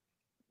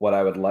what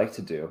I would like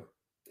to do,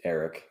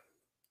 Eric,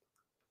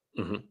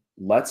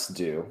 let's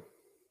do,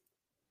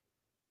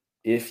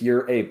 if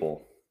you're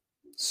able,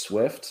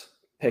 Swift,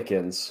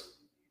 Pickens,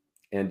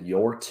 and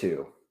your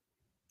 2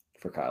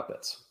 for Kyle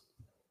Pitts.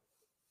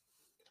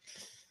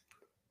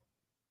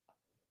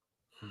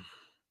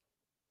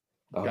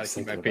 Gotta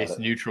keep my base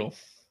neutral.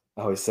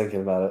 I was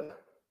thinking about it.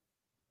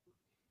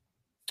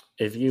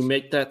 If you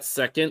make that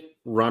second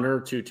runner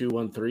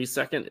 2-2-1-3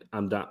 second,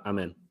 I'm done. I'm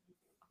in.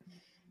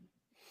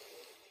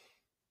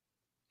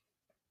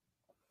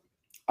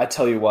 I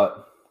tell you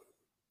what,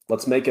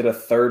 let's make it a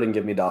third and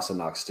give me Dawson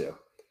Knox too.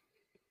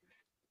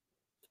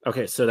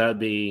 Okay, so that'd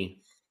be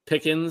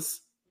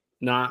Pickens,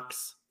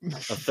 Knox,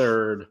 a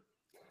third,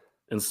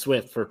 and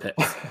Swift for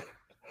Pitts.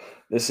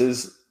 This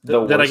is the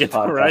worst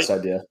podcast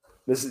idea.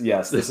 This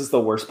is the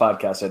worst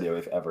podcast idea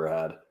we've ever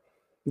had.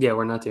 Yeah,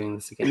 we're not doing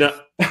this again. No,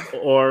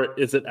 or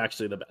is it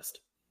actually the best?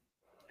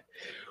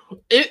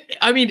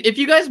 I mean, if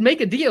you guys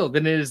make a deal,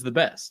 then it is the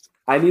best.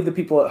 I need the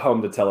people at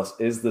home to tell us,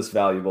 is this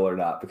valuable or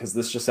not? Because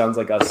this just sounds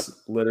like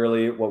us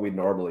literally what we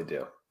normally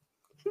do.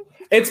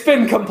 It's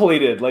been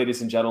completed,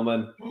 ladies and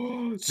gentlemen.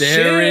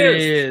 There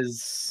it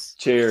is.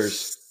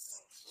 Cheers.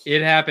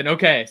 It happened.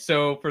 Okay,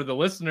 so for the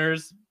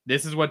listeners,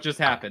 this is what just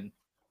happened.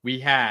 We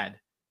had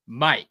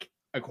Mike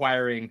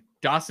acquiring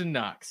Dawson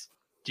Knox,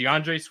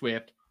 DeAndre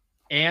Swift,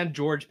 and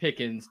George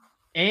Pickens,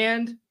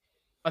 and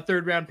a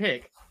 3rd-round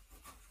pick.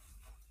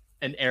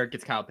 And Eric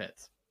gets Kyle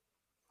Pitts.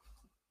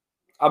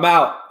 I'm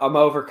out. I'm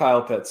over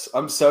Kyle Pitts.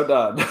 I'm so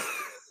done.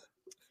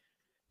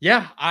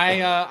 Yeah,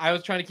 I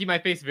was trying to keep my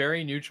face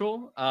very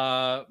neutral.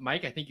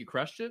 Mike, I think you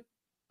crushed it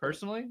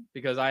personally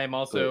because I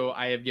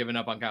have given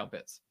up on Kyle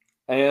Pitts.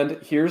 And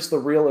here's the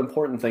real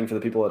important thing for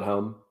the people at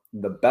home.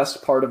 The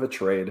best part of a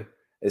trade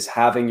is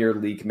having your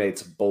league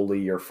mates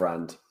bully your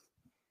friend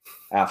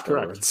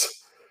afterwards. Correct.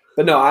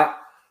 But no,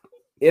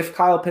 if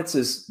Kyle Pitts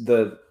is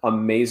the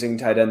amazing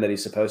tight end that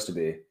he's supposed to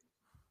be,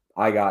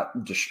 I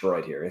got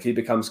destroyed here. If he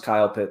becomes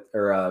Kyle Pitt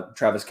or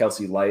Travis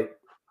Kelce light,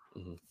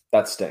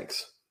 that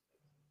stinks.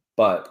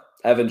 But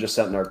Evan just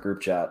sent in our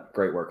group chat,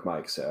 great work,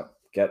 Mike. So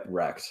get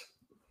wrecked.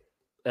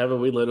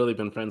 Evan, we've literally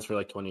been friends for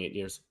like 28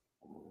 years.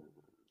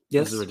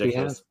 Yes, this is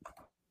ridiculous. We have.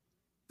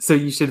 So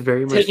you should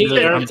very much taking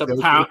Eric to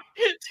pound.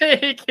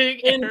 Taking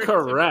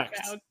incorrect.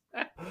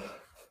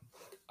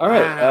 All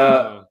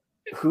right.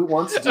 Who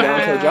wants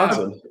Deontay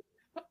Johnson?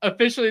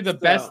 Officially the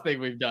best thing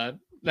we've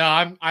done. No,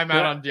 I'm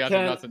out on Deontay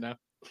Johnson now.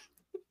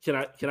 Can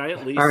I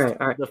at least all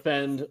right.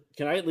 defend?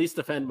 Can I at least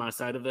defend my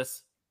side of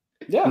this?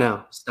 Yeah.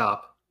 No,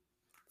 stop.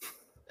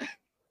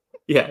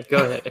 Yeah, go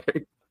ahead,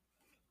 Eric.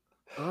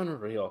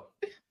 Unreal.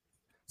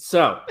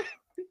 So,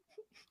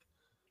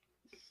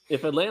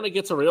 if Atlanta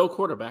gets a real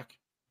quarterback,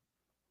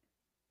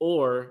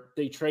 or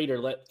they trade or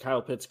let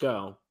Kyle Pitts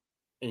go,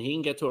 and he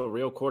can get to a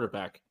real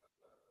quarterback,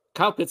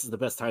 Kyle Pitts is the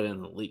best tight end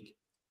in the league,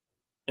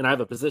 and I have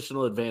a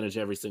positional advantage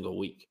every single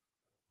week.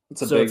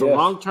 It's a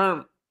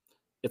long-term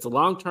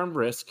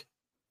risk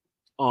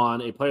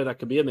on a player that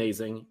could be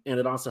amazing, and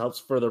it also helps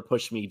further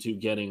push me to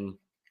getting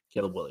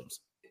Caleb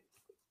Williams.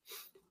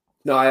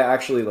 No, I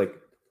actually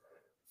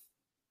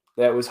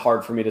that was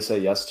hard for me to say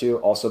yes to,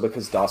 also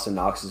because Dawson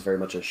Knox is very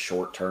much a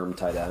short-term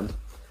tight end.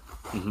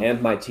 Mm-hmm.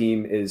 And my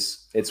team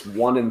it's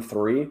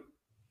 1-3.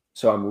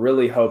 So I'm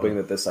really hoping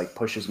that this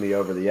pushes me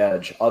over the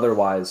edge.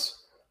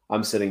 Otherwise,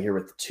 I'm sitting here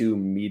with 2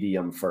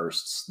 medium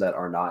firsts that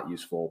are not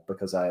useful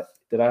because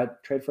did I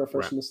trade for a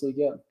first in this league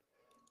yet?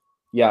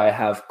 Yeah, I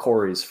have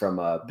Corey's from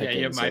Pickens. Yeah,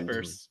 you have my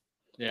first.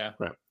 Yeah.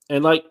 Right.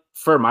 And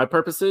for my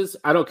purposes,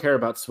 I don't care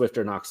about Swift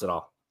or Knox at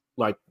all.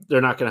 They're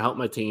not going to help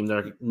my team.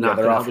 They're not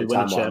going to help me win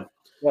a chip.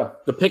 Yeah.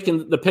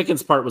 The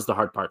Pickens part was the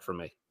hard part for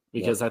me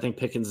because I think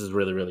Pickens is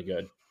really, really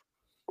good.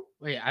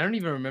 Wait, I don't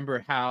even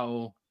remember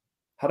how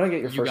did I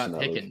get your first in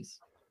that Pickens?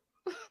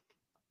 League?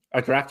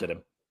 I drafted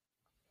him.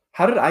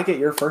 How did I get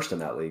your first in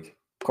that league?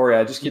 Corey,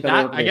 I just keep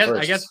I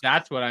guess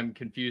that's what I'm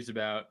confused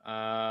about.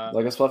 I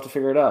guess we'll have to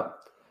figure it out.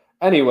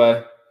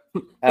 Anyway,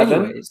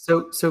 Evan.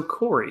 So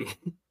Corey,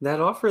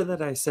 that offer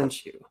that I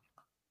sent you.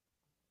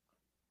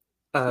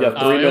 3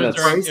 minutes.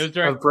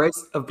 It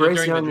was of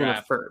Bryce Young in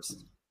the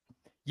first.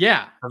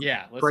 Yeah.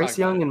 Bryce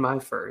Young in my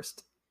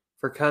first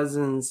for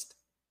Cousins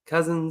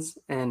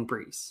and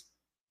Brees.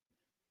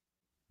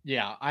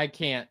 Yeah, I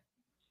can't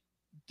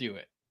do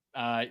it.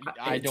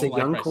 It's a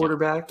young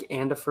quarterback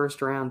and a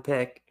 1st-round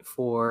pick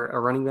for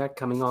a running back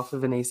coming off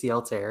of an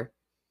ACL tear,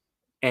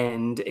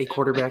 and a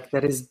quarterback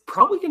that is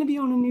probably going to be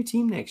on a new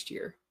team next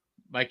year.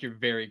 Mike, you're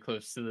very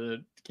close to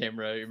the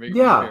camera. You're making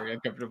me very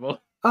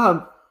uncomfortable.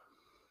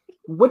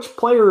 Which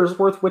player is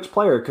worth which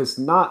player? Because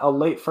not a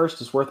late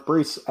first is worth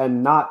Brees,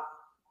 and not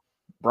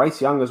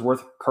Bryce Young is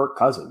worth Kirk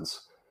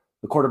Cousins.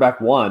 The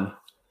quarterback won.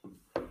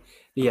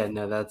 Yeah,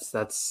 no,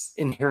 that's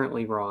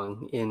inherently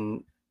wrong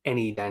in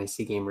any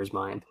dynasty gamer's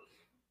mind.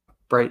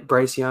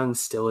 Bryce Young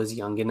still is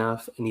young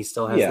enough, and he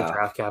still has the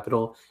draft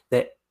capital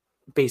that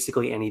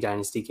basically any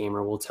dynasty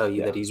gamer will tell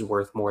you that he's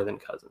worth more than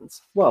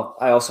Cousins. Well,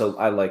 I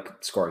like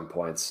scoring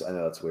points. I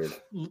know that's weird.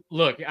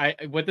 Look,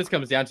 what this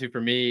comes down to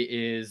for me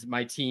is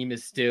my team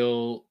is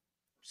still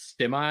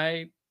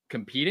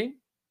semi-competing.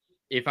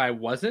 If I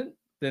wasn't,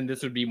 then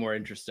this would be more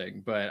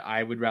interesting. But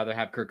I would rather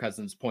have Kirk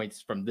Cousins'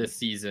 points from this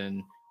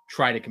season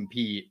try to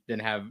compete than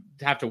have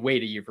to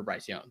wait a year for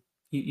Bryce Young.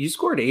 You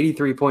scored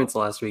 83 points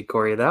last week,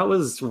 Corey. That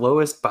was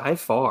lowest by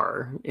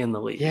far in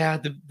the league. Yeah,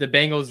 the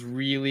Bengals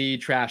really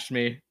trashed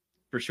me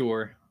for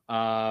sure.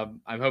 I'm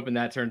hoping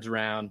that turns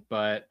around,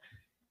 but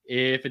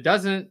if it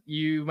doesn't,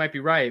 you might be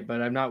right.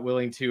 But I'm not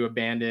willing to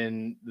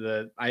abandon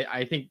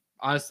I think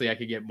honestly I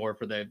could get more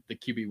for the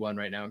QB1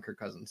 right now in Kirk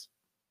Cousins.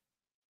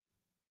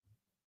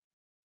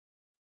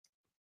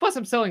 Plus,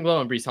 I'm selling low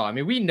on Breece Hall. I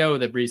mean, we know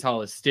that Breece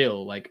Hall is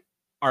still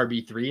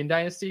RB3 in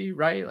Dynasty,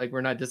 right?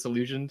 We're not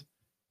disillusioned.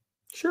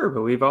 Sure,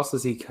 but we've also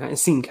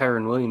seen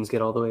Kyren Williams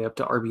get all the way up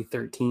to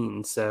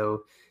RB13.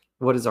 So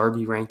what does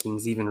RB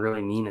rankings even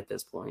really mean at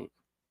this point?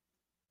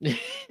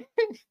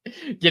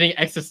 Getting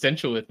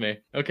existential with me.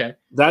 Okay.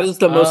 That is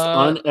the most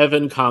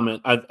un-Evan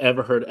comment I've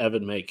ever heard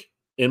Evan make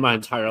in my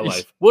entire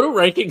life. What do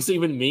rankings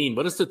even mean?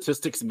 What do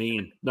statistics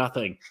mean?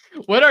 Nothing.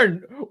 What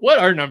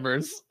are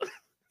numbers?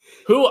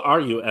 Who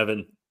are you,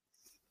 Evan?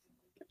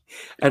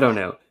 I don't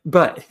know.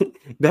 But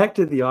back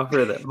to the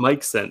offer that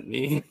Mike sent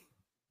me.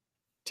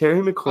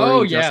 Terry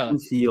McLaurin, Justin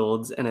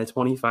Fields, and a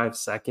 25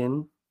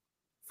 second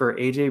for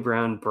AJ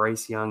Brown,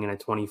 Bryce Young, and a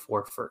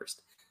 24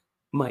 first.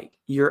 Mike,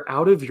 you're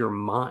out of your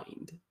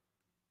mind.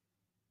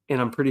 And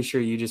I'm pretty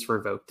sure you just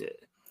revoked it.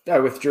 I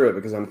withdrew it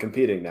because I'm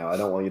competing now. I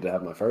don't want you to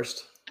have my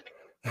first.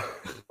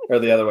 Or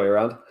the other way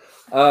around.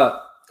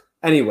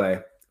 Anyway,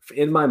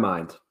 in my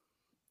mind,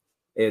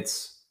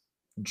 it's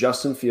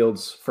Justin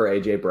Fields for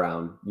AJ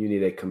Brown. You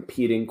need a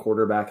competing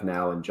quarterback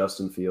now, and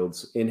Justin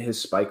Fields in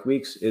his spike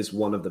weeks is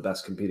one of the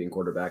best competing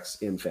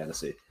quarterbacks in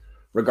fantasy,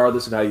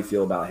 regardless of how you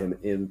feel about him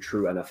in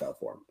true NFL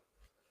form.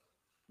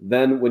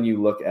 Then when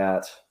you look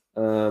at,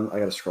 I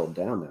got to scroll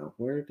down now.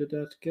 Where did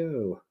that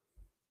go?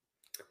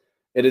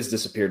 It has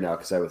disappeared now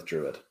because I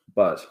withdrew it.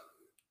 But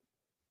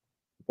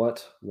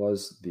what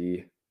was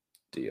the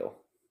deal?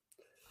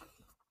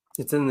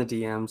 It's in the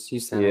DMs. You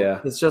sent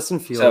it. It's Justin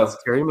Fields,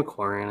 Terry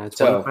McLaurin, a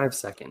 25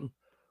 second.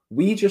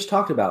 We just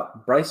talked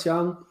about Bryce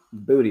Young,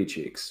 booty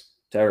cheeks.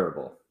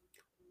 Terrible.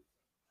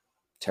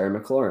 Terry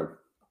McLaurin,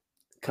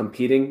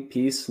 competing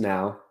piece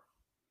now,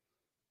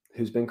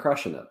 who's been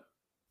crushing it,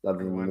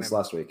 other than this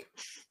last week.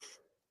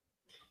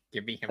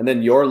 Give me him. And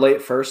then your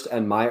late first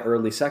and my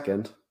early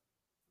second.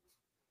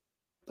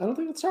 I don't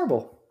think it's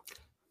terrible.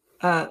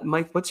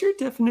 Mike, what's your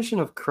definition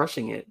of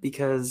crushing it?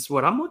 Because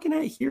what I'm looking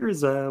at here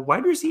is a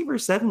wide receiver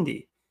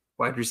 70,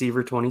 wide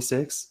receiver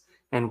 26,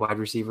 and wide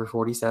receiver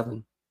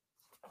 47.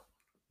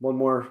 One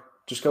more.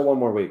 Just go one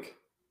more week.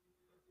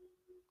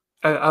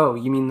 Oh,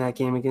 you mean that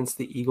game against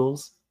the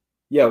Eagles?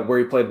 Yeah, where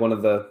he played one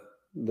of the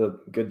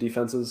good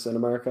defenses in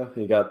America.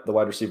 He got the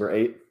wide receiver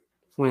 8.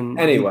 When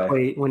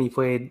he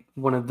played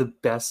one of the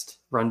best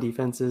run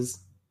defenses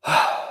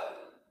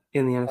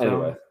in the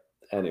NFL.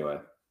 Anyway,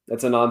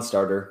 it's a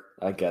non-starter.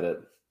 I get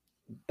it.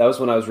 That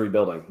was when I was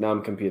rebuilding. Now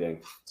I'm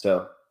competing.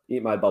 So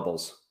eat my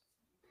bubbles.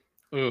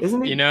 Oof,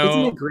 isn't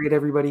it great,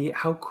 everybody,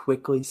 how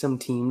quickly some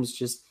teams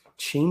just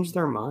change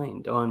their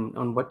mind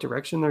on what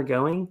direction they're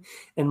going?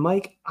 And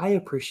Mike, I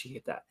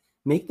appreciate that.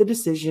 Make the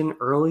decision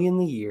early in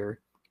the year.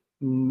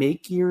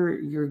 Make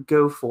your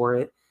go for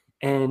it,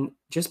 and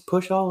just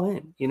push all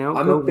in.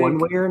 One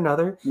way or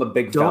another. I'm a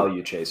big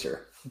value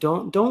chaser.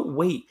 Don't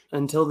wait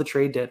until the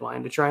trade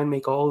deadline to try and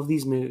make all of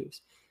these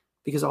moves,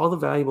 because all the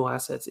valuable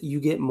assets, you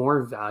get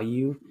more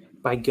value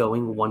by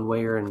going one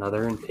way or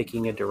another and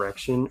picking a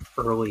direction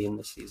early in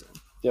the season.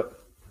 Yep.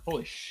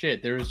 Holy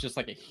shit. There was just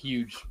like a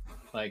huge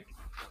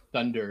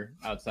thunder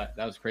outside.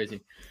 That was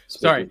crazy.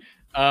 Sorry.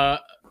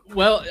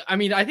 Well, I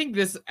mean, I think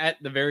this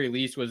at the very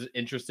least was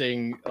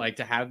interesting,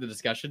 to have the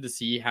discussion to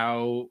see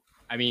how,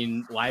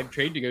 live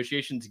trade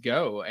negotiations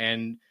go.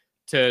 And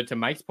to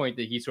Mike's point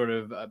that he sort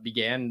of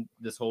began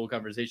this whole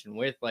conversation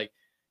with,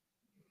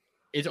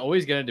 it's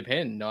always going to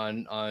depend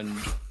on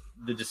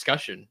the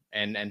discussion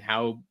and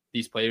how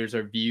these players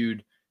are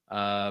viewed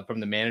from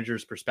the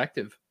manager's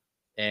perspective.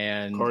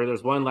 And Corey,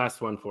 there's one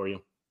last one for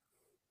you.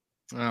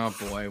 Oh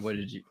boy, what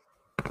did you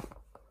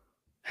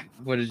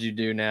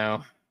do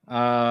now?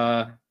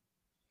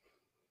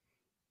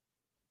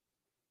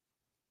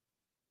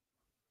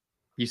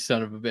 You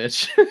son of a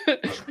bitch.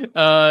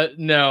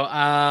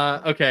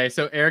 No. Okay,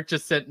 so Eric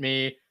just sent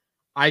me,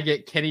 I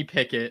get Kenny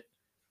Pickett,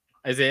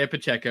 Isaiah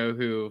Pacheco,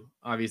 who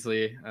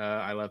obviously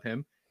I love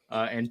him,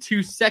 and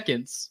 2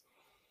 seconds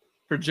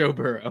for Joe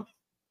Burrow.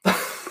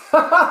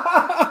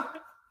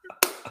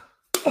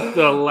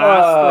 The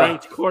last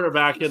ranked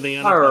quarterback in the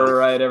NFL. All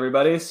right,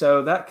 everybody.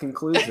 So that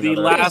concludes the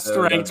last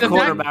ranked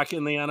quarterback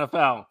in the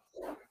NFL.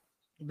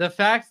 The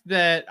fact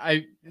that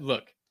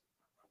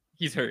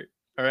he's hurt.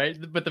 All right.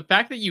 But the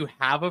fact that you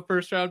have a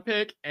first round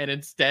pick and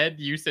instead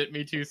you sent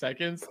me 2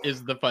 seconds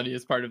is the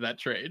funniest part of that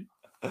trade.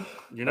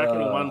 You're not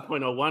getting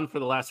 1.01 for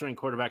the last ranked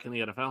quarterback in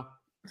the NFL.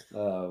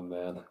 Oh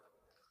man.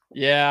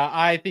 Yeah,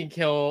 I think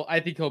he'll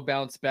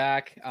bounce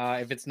back.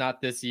 If it's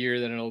not this year,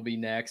 then it'll be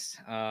next.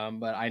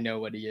 But I know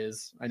what he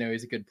is. I know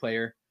he's a good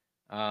player.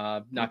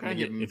 Not going to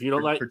give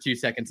him for 2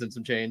 seconds and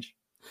some change.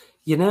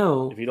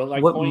 If you don't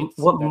like points,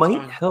 what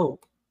might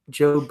help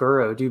Joe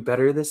Burrow do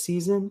better this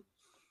season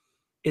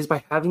is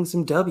by having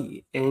some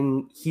W,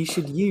 and he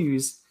should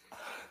use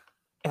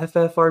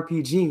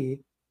FFRPG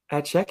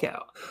at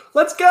checkout.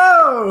 Let's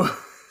go.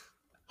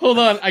 Hold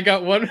on, I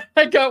got one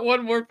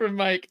more from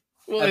Mike.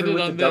 We'll end it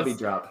on this. W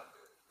drop.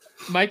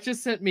 Mike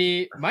just sent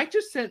me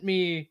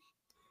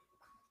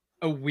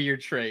a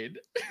weird trade.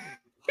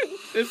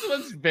 This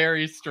one's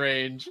very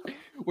strange,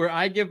 where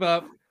I give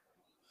up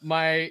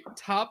my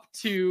top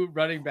 2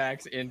 running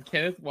backs in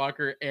Kenneth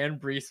Walker and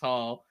Breece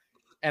Hall,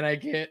 and I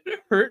get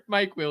hurt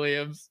Mike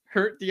Williams,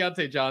 hurt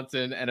Deontay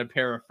Johnson, and a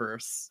pair of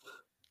firsts.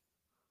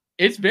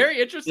 It's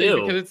very interesting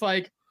because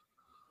it's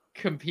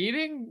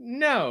competing?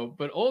 No,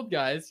 but old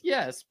guys,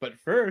 yes, but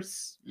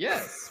firsts,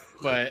 yes,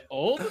 but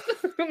old.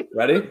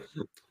 Ready?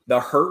 The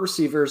hurt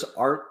receivers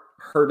aren't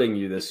hurting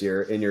you this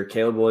year in your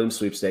Caleb Williams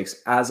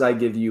sweepstakes as I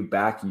give you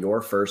back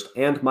your first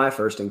and my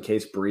first in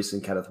case Breece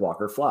and Kenneth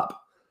Walker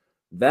flop.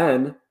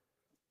 Then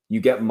you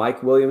get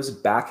Mike Williams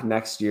back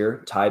next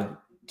year, tied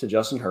to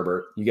Justin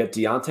Herbert. You get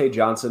Deontay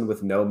Johnson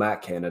with no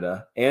Matt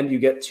Canada, and you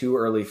get 2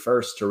 early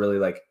firsts to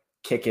really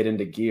kick it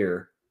into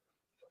gear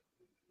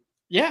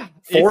Yeah.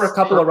 For a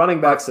couple of running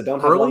backs that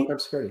don't have long-term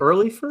security.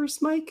 Early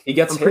first, Mike? He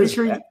gets I'm pretty his.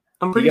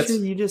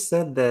 sure you just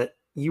said that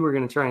you were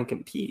going to try and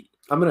compete.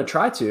 I'm going to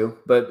try to,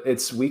 but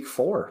it's week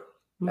 4.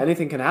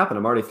 Anything can happen.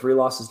 I'm already 3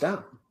 losses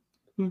down.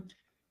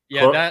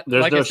 Yeah,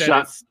 like I said,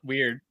 it's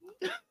weird.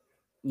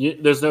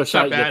 There's no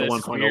shot you get the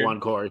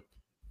 1.01, Corey.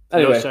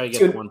 Anyway, no shot you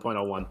get the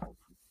 1.01.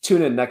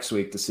 Tune in next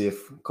week to see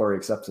if Corey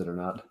accepts it or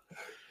not.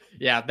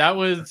 Yeah, that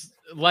was,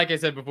 like I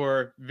said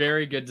before,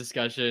 very good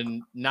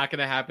discussion. Not going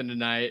to happen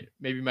tonight.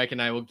 Maybe Mike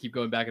and I will keep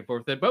going back and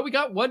forth with it, but we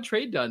got one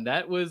trade done.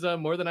 That was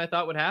more than I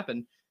thought would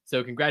happen.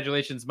 So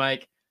congratulations,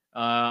 Mike,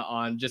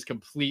 on just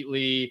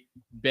completely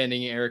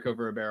bending Eric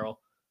over a barrel.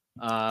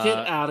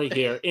 Get out of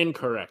here.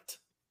 Incorrect.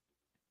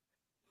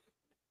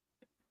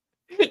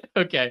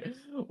 Okay.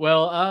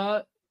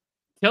 Well,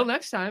 till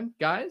next time,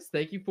 guys,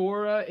 thank you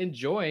for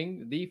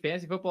enjoying the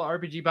Fantasy Football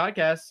RPG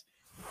podcast,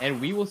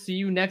 and we will see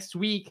you next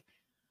week.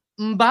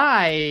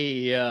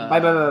 Bye.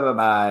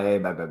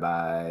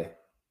 Bye.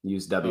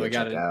 Use W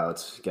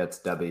checkout. Get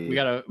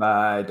W.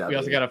 Bye. W. We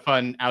also got a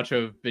fun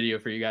outro video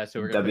for you guys, so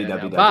we're gonna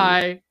W.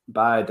 bye.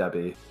 Bye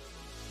W.